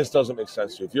 then this doesn't make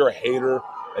sense to you. If you're a hater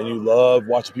and you love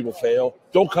watching people fail,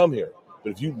 don't come here.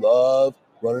 But if you love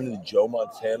running into Joe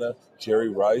Montana, Jerry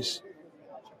Rice,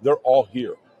 they're all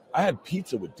here. I had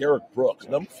pizza with Derek Brooks,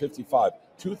 number 55,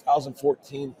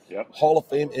 2014 Hall of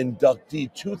Fame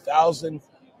inductee, 2000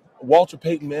 Walter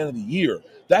Payton Man of the Year.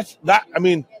 I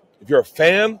mean, if you're a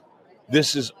fan,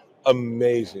 this is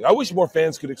amazing. I wish more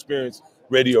fans could experience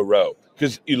Radio Row.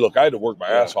 Because, look, I had to work my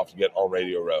ass off to get on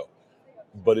Radio Row.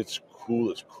 But it's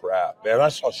cool as crap. Man, I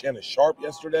saw Shannon Sharp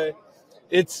yesterday.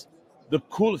 It's the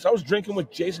coolest. I was drinking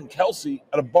with Jason Kelce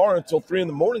at a bar until 3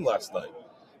 a.m. last night.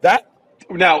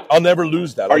 Now, I'll never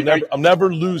lose that. I'll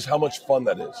never lose how much fun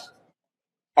that is.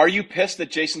 Are you pissed that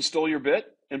Jason stole your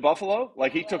bit in Buffalo?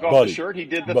 Like he took off the shirt, he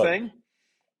did the thing?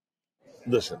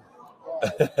 Listen.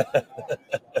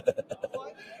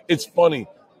 It's funny.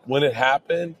 When it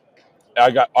happened,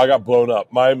 I got blown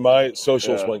up. My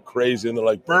socials went crazy, and they're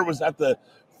like, Bert was at the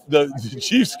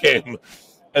Chiefs game.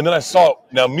 And then I saw it.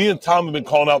 Now, me and Tom have been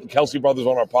calling out the Kelce brothers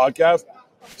on our podcast.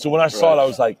 So when I saw it, I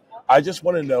was like, I just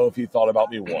want to know if he thought about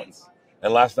me once.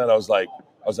 And last night I was like,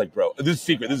 bro, this is a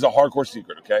secret. This is a hardcore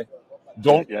secret, okay?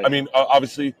 I mean,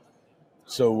 obviously,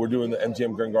 so we're doing the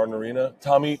MGM Grand Garden Arena.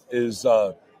 Tommy is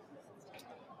going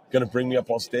to bring me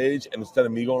up on stage, and instead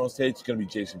of me going on stage, it's going to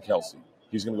be Jason Kelce.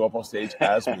 He's going to go up on stage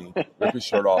as me, rip his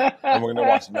shirt off, and we're going to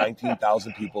watch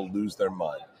 19,000 people lose their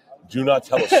mind. Do not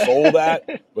tell a soul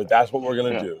that, but that's what we're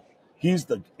going to do. He's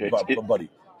the buddy.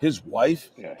 His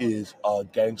wife is a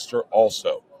gangster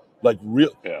also. Like real.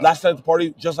 Last night at the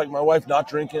party, just like my wife, not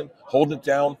drinking, holding it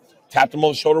down, tapped him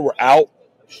on the shoulder. We're out.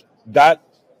 That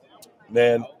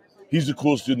man, he's the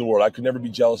coolest dude in the world. I could never be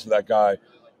jealous of that guy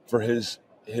for his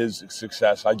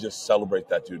success. I just celebrate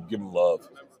that dude. Give him love.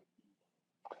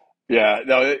 Yeah,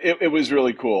 no, it was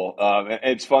really cool. And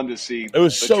it's fun to see. It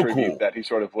was so cool that he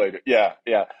sort of played it.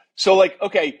 Yeah. So, like,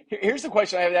 okay, here's the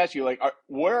question I have to ask you. Like,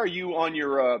 where are you on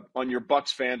your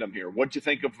Bucks fandom here? What do you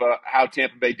think of how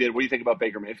Tampa Bay did? What do you think about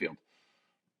Baker Mayfield?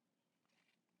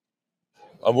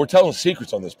 We're telling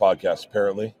secrets on this podcast,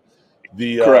 apparently.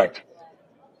 Correct.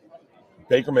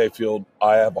 Baker Mayfield,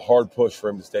 I have a hard push for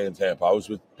him to stay in Tampa. I was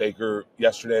with Baker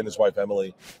yesterday and his wife,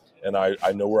 Emily, and I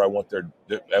know where I want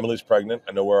Emily's pregnant.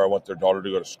 I know where I want their daughter to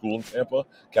go to school in Tampa,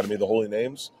 Academy of the Holy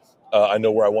Names. I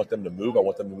know where I want them to move. I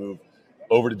want them to move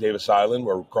over to Davis Island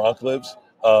where Gronk lives.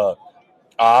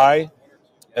 I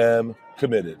am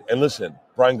committed. And listen,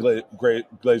 Brian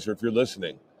Glazer, if you're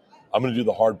listening, I'm going to do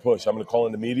the hard push. I'm going to call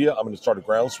in the media. I'm going to start a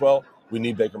groundswell. We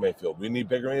need Baker Mayfield. We need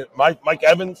Baker Mayfield. Mike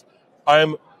Evans, I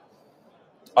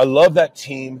love that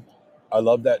team. I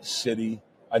love that city.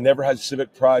 I never had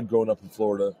civic pride growing up in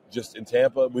Florida. Just in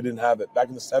Tampa, we didn't have it. Back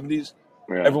in the 70s,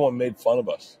 everyone made fun of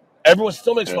us. Everyone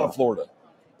still makes fun of Florida.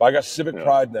 But I got civic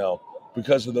pride now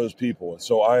because of those people. And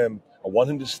so I want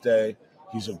him to stay.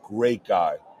 He's a great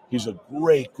guy. He's a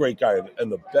great, great guy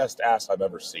and the best ass I've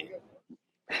ever seen.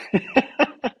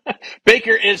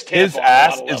 Baker is Tampa. His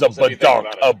ass is a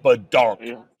badonk.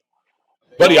 Yeah.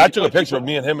 Buddy, I took a picture of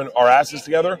me and him and our asses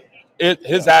together.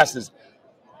 His ass is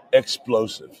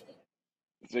explosive.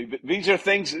 These are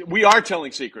things we are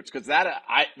telling secrets because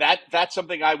that's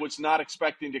something I was not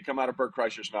expecting to come out of Bert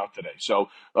Kreischer's mouth today. So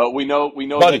we know.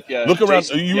 Buddy, that, look around.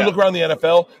 Jason, look around the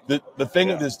NFL. The thing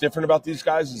that's different about these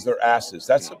guys is their asses.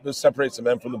 That's what separates the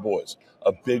men from the boys.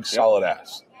 A big, solid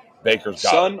ass. Baker's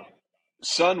got it.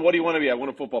 Son, what do you want to be? I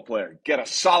want a football player. Get a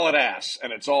solid ass,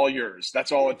 and it's all yours.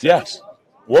 That's all it takes. Yes.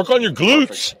 Work on your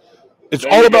glutes. Perfect. It's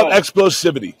all about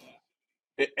explosivity.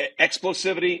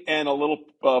 Explosivity and a little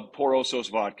Porosos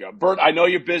vodka. Bert, I know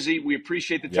you're busy. We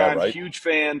appreciate the time. Right. Huge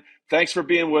fan. Thanks for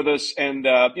being with us. And,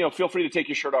 feel free to take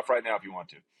your shirt off right now if you want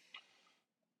to.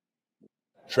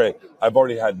 Trey, I've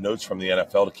already had notes from the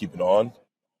NFL to keep it on.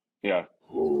 Yeah.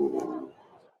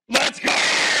 Let's go!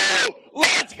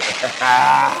 Let's go!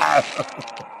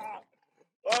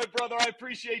 All right, brother. I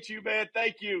appreciate you, man.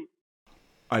 Thank you.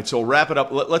 All right, so we'll wrap it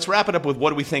up. Let's wrap it up with what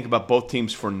do we think about both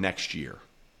teams for next year?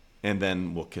 And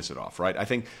then we'll kiss it off, right? I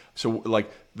think so.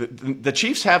 Like the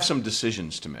Chiefs have some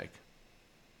decisions to make.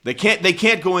 They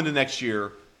can't go into next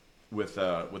year with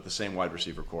the same wide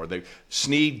receiver core.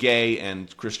 Snead, Gay,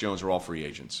 and Chris Jones are all free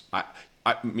agents.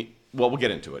 We'll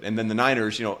get into it. And then the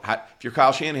Niners, if you're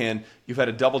Kyle Shanahan, you've had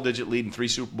a double-digit lead in 3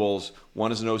 Super Bowls.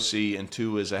 1 as an OC and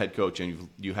 2 as a head coach, and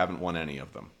you haven't won any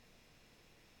of them.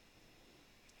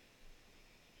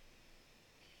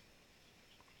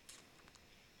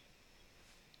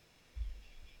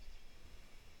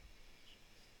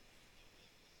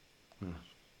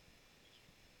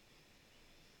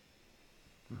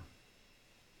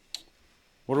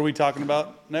 What are we talking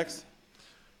about next?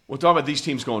 We'll talk about these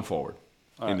teams going forward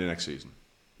into next season.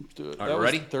 Let's do it. All that right, was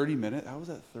ready? 30 minutes. How was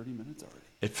that 30 minutes already?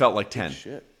 It felt like 10.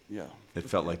 Shit. Yeah. It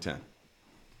felt like 10.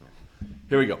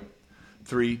 Here we go.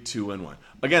 3, 2, and 1.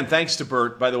 Again, thanks to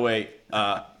Bert. By the way,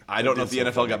 I don't know if the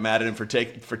NFL got mad at him for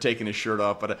taking his shirt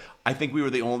off, but I think we were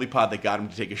the only pod that got him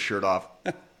to take his shirt off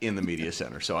in the media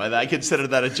center. So I consider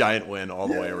that a giant win all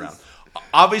the way around.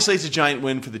 Obviously, it's a giant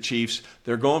win for the Chiefs.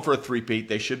 They're going for a three-peat.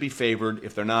 They should be favored.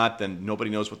 If they're not, then nobody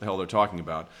knows what the hell they're talking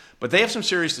about. But they have some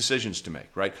serious decisions to make,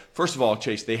 right? First of all,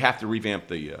 Chase, they have to revamp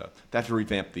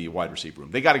the wide receiver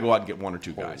room. They got to go out and get one or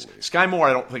two guys. Sky Moore,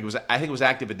 I think it was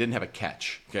active. It didn't have a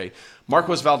catch. Okay,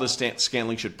 Marquez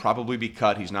Valdez-Scantling should probably be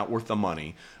cut. He's not worth the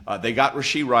money. They got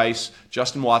Rashee Rice.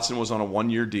 Justin Watson was on a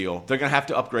one-year deal. They're going to have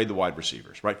to upgrade the wide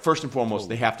receivers, right? First and foremost,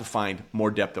 they have to find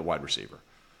more depth at wide receiver.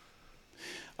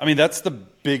 I mean, that's the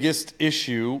biggest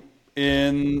issue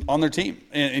on their team.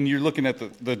 And you're looking at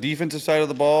the defensive side of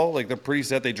the ball. Like, they're pretty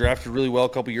set. They drafted really well a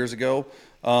couple years ago.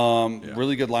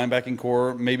 Really good linebacking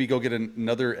core. Maybe go get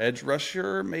another edge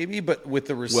rusher, maybe. But with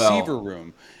the receiver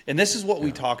room. And this is what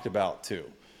we talked about, too.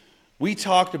 We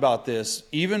talked about this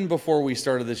even before we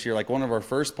started this year. Like, one of our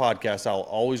first podcasts, I'll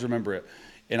always remember it.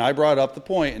 And I brought up the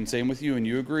point, and same with you, and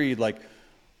you agreed, like,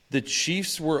 the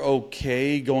Chiefs were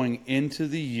okay going into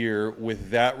the year with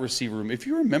that receiver room. If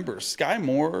you remember, Sky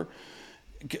Moore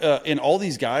and all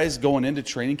these guys going into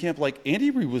training camp, like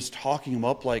Andy Reid was talking him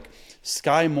up like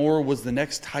Sky Moore was the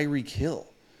next Tyreek Hill.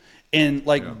 And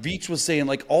like Veach was saying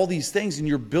like all these things, and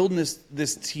you're building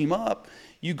this team up.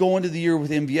 You go into the year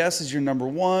with MVS as your number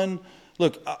one.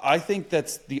 Look, I think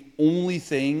that's the only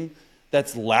thing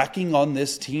that's lacking on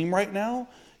this team right now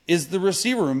is the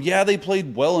receiver room. Yeah, they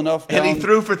played well enough. And he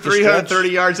threw for 330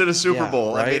 yards at a Super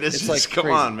Bowl. Right? I mean, it's just, like,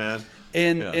 come on, man.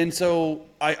 And so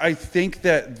I think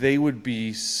that they would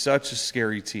be such a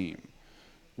scary team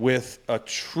with a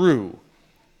true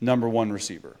number one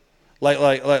receiver.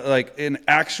 Like an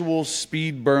actual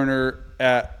speed burner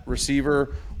at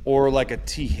receiver, or like a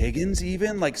T. Higgins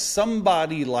even. Like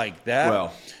somebody like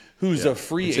that who's a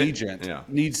free agent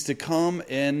needs to come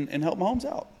in and help Mahomes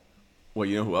out. Well,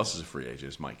 you know who else is a free agent?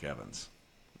 Is Mike Evans.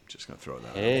 I'm just going to throw that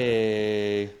out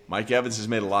there. Mike Evans has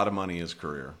made a lot of money in his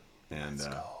career. And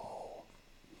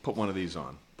put one of these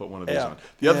on.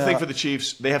 The other thing for the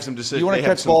Chiefs, they have some decisions. You want to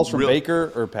catch balls from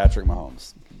Baker or Patrick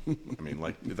Mahomes? I mean,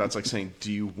 like that's like saying, do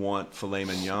you want filet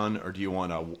mignon or do you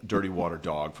want a dirty water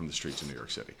dog from the streets of New York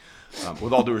City?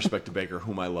 With all due respect to Baker,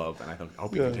 whom I love, and I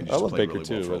hope he continues to play Baker really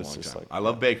too, well for a long time. like, I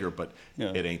love Baker, but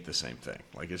it ain't the same thing.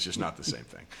 Like, it's just not the same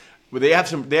thing. But they have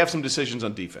some decisions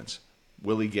on defense.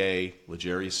 Willie Gay,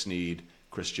 L'Jarius Sneed,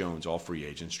 Chris Jones, all free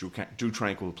agents. Drew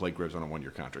Tranquill, who played Gribbs on a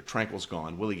one-year contract. Tranquill's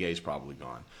gone. Willie Gay's probably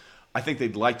gone. I think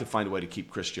they'd like to find a way to keep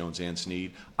Chris Jones and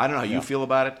Sneed. I don't know how you feel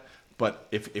about it, but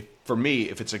if for me,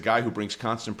 if it's a guy who brings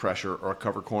constant pressure or a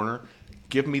cover corner,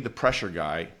 give me the pressure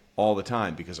guy all the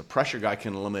time, because a pressure guy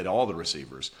can eliminate all the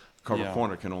receivers. A cover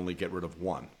corner can only get rid of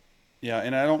one. Yeah,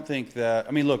 and I don't think that –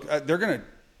 I mean, look, they're going to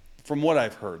 – from what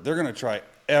I've heard, they're going to try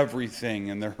everything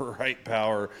in their right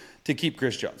power to keep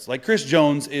Chris Jones. Like, Chris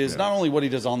Jones is not only what he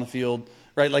does on the field,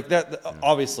 right? Like that,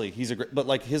 obviously he's a great, but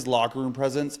like his locker room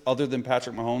presence, other than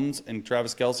Patrick Mahomes and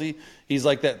Travis Kelce, he's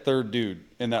like that third dude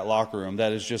in that locker room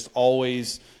that is just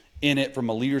always in it from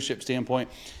a leadership standpoint.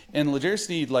 And L'Jarius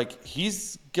Sneed, like,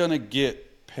 he's gonna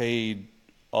get paid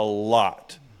a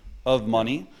lot of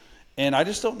money. And I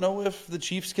just don't know if the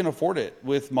Chiefs can afford it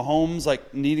with Mahomes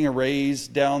like needing a raise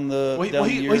down the. He's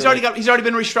already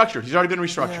been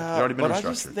restructured. But I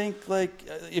just think like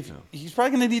he's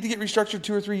probably going to need to get restructured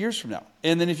 2 or 3 years from now.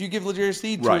 And then if you give L'Jarius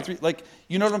Sneed 2 or 3, like,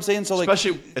 you know what I'm saying? So like,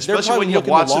 especially when you have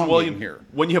Watson,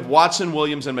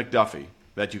 Williams, and McDuffie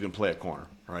that you can play at corner.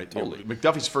 Right, totally.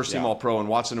 McDuffie's first team All-Pro, and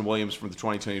Watson and Williams from the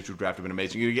 2022 draft have been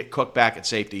amazing. You're going to get Cook back at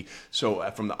safety, so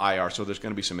from the IR. So there's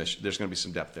going to be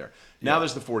some depth there. Now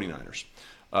there's the 49ers.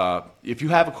 If you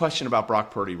have a question about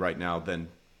Brock Purdy right now, then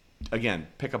again,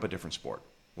 pick up a different sport.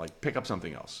 Like, pick up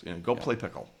something else. Go play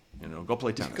pickle. Go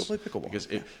play tennis. Go play pickleball. Because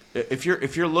if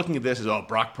you're looking at this as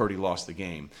Brock Purdy lost the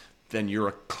game, then you're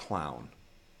a clown.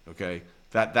 Okay,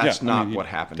 that's not what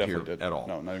happened here at all.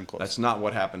 No, not even close. That's not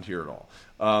what happened here at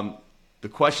all. The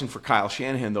question for Kyle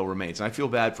Shanahan, though, remains, and I feel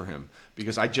bad for him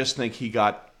because I just think he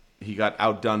got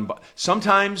outdone.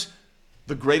 Sometimes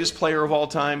the greatest player of all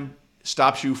time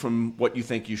stops you from what you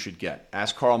think you should get.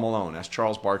 Ask Karl Malone. Ask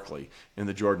Charles Barkley in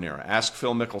the Jordan era. Ask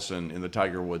Phil Mickelson in the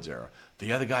Tiger Woods era.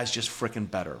 The other guy's just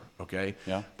freaking better, okay?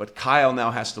 Yeah. But Kyle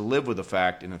now has to live with the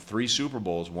fact in the 3 Super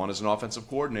Bowls, one as an offensive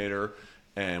coordinator,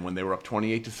 and when they were up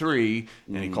 28-3,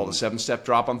 and he called a 7-step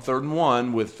drop on 3rd and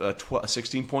 1 with a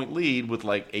 16-point lead with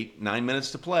like 8-9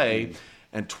 minutes to play,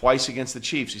 And twice against the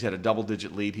Chiefs, he's had a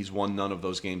double-digit lead. He's won none of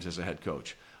those games as a head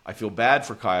coach. I feel bad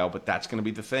for Kyle, but that's going to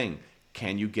be the thing.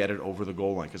 Can you get it over the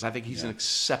goal line? Because I think he's an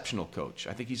exceptional coach.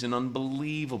 I think he's an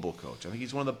unbelievable coach. I think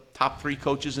he's one of the top 3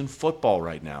 coaches in football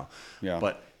right now. Yeah.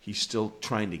 But he's still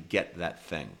trying to get that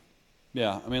thing.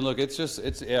 Yeah, I mean, look, it's rough.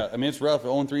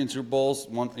 0-3 in Super Bowls,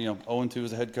 0-2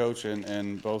 as a head coach,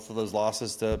 and both of those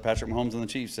losses to Patrick Mahomes and the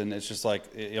Chiefs. And it's just like,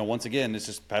 once again, it's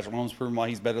just Patrick Mahomes proving why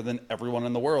he's better than everyone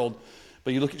in the world.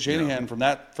 But you look at Shanahan from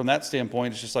that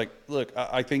standpoint, it's just like, look,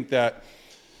 I think that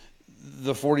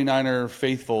the 49er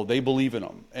faithful, they believe in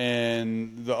him,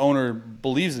 and the owner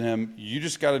believes in him. You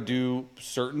just got to do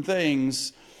certain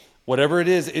things, whatever it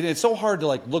is. It's so hard to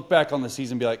look back on the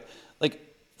season and be like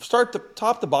start the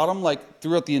top to bottom,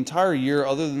 throughout the entire year,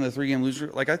 other than the 3-game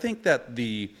loser. I think that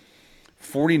the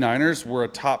 49ers were a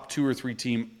top 2 or 3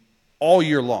 team all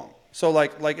year long. So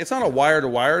it's not a wire to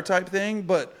wire type thing,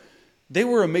 but they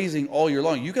were amazing all year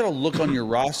long. You got to look on your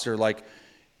roster,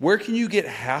 where can you get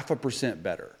 0.5%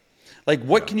 better?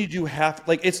 What can you do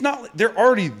it's not, they're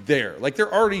already there.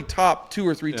 They're already top 2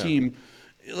 or 3 team,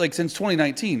 since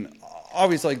 2019.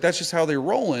 Obviously, that's just how they're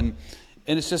rolling.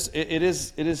 And it's just, it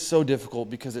is so difficult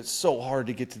because it's so hard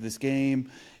to get to this game,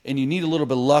 and you need a little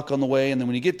bit of luck on the way. And then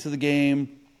when you get to the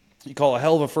game, you call a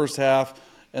hell of a first half,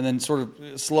 and then sort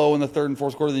of slow in the third and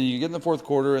fourth quarter. Then you get in the fourth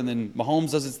quarter, and then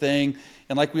Mahomes does his thing.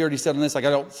 And like we already said on this, I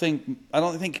don't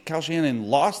think Kyle Shanahan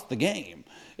lost the game.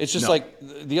 It's just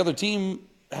the other team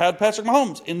had Patrick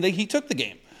Mahomes, and he took the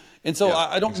game. And so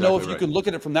I don't know if you can look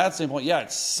at it from that standpoint. Yeah,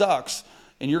 it sucks,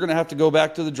 and you're going to have to go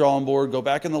back to the drawing board, go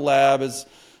back in the lab, as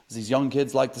these young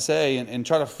kids like to say, and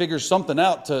try to figure something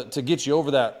out to get you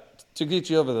over that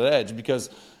edge. Because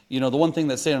the one thing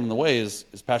that's standing in the way is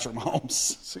Patrick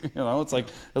Mahomes.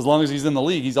 It's as long as he's in the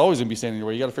league, he's always going to be standing in the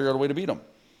way. You got to figure out a way to beat him.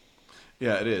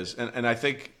 Yeah, it is, and I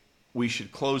think we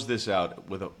should close this out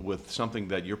with something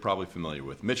that you're probably familiar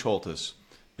with. Mitch Holthus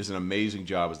is an amazing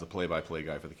job as the play-by-play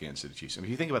guy for the Kansas City Chiefs. I mean,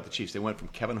 if you think about the Chiefs, they went from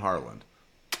Kevin Harlan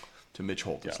to Mitch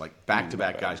Holthus,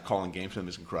 back-to-back guys calling games for them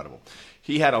is incredible.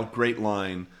 He had a great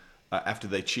line after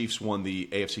the Chiefs won the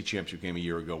AFC Championship game a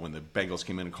year ago when the Bengals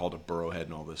came in and called it Burrowhead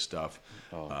and all this stuff.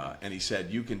 And he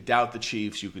said, you can doubt the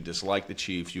Chiefs, you can dislike the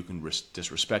Chiefs, you can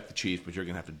disrespect the Chiefs, but you're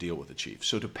going to have to deal with the Chiefs.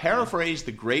 So to paraphrase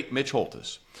the great Mitch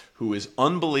Holthus, who is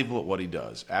unbelievable at what he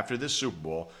does, after this Super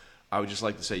Bowl, I would just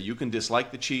like to say you can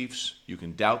dislike the Chiefs, you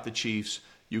can doubt the Chiefs,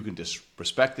 you can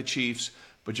disrespect the Chiefs,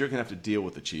 but you're going to have to deal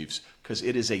with the Chiefs because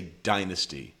it is a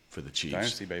dynasty for the Chiefs.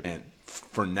 Dynasty, baby. And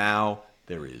for now,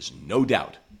 there is no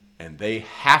doubt. And they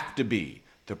have to be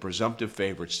the presumptive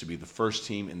favorites to be the first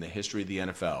team in the history of the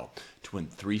NFL to win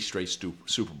 3 straight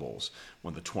Super Bowls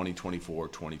when the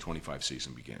 2024-2025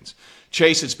 season begins.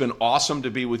 Chase, it's been awesome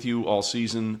to be with you all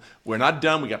season. We're not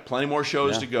done. We got plenty more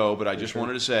shows to go, but I just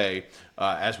wanted to say,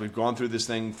 as we've gone through this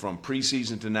thing from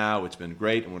preseason to now, it's been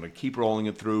great, and we're going to keep rolling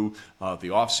it through the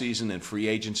offseason and free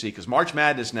agency, because March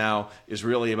Madness now is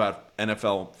really about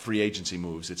NFL free agency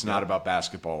moves. It's not about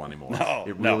basketball anymore.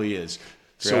 It really is.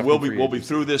 So we'll be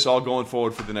through this all going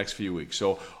forward for the next few weeks.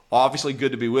 So obviously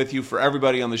good to be with you. For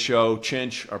everybody on the show,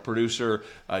 Chinch, our producer,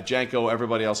 Janko,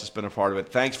 everybody else that's been a part of it,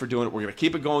 thanks for doing it. We're going to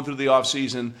keep it going through the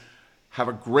offseason. Have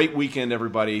a great weekend,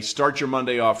 everybody. Start your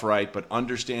Monday off right, but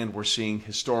understand we're seeing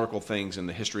historical things in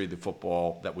the history of the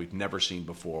football that we've never seen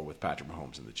before with Patrick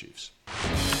Mahomes and the Chiefs.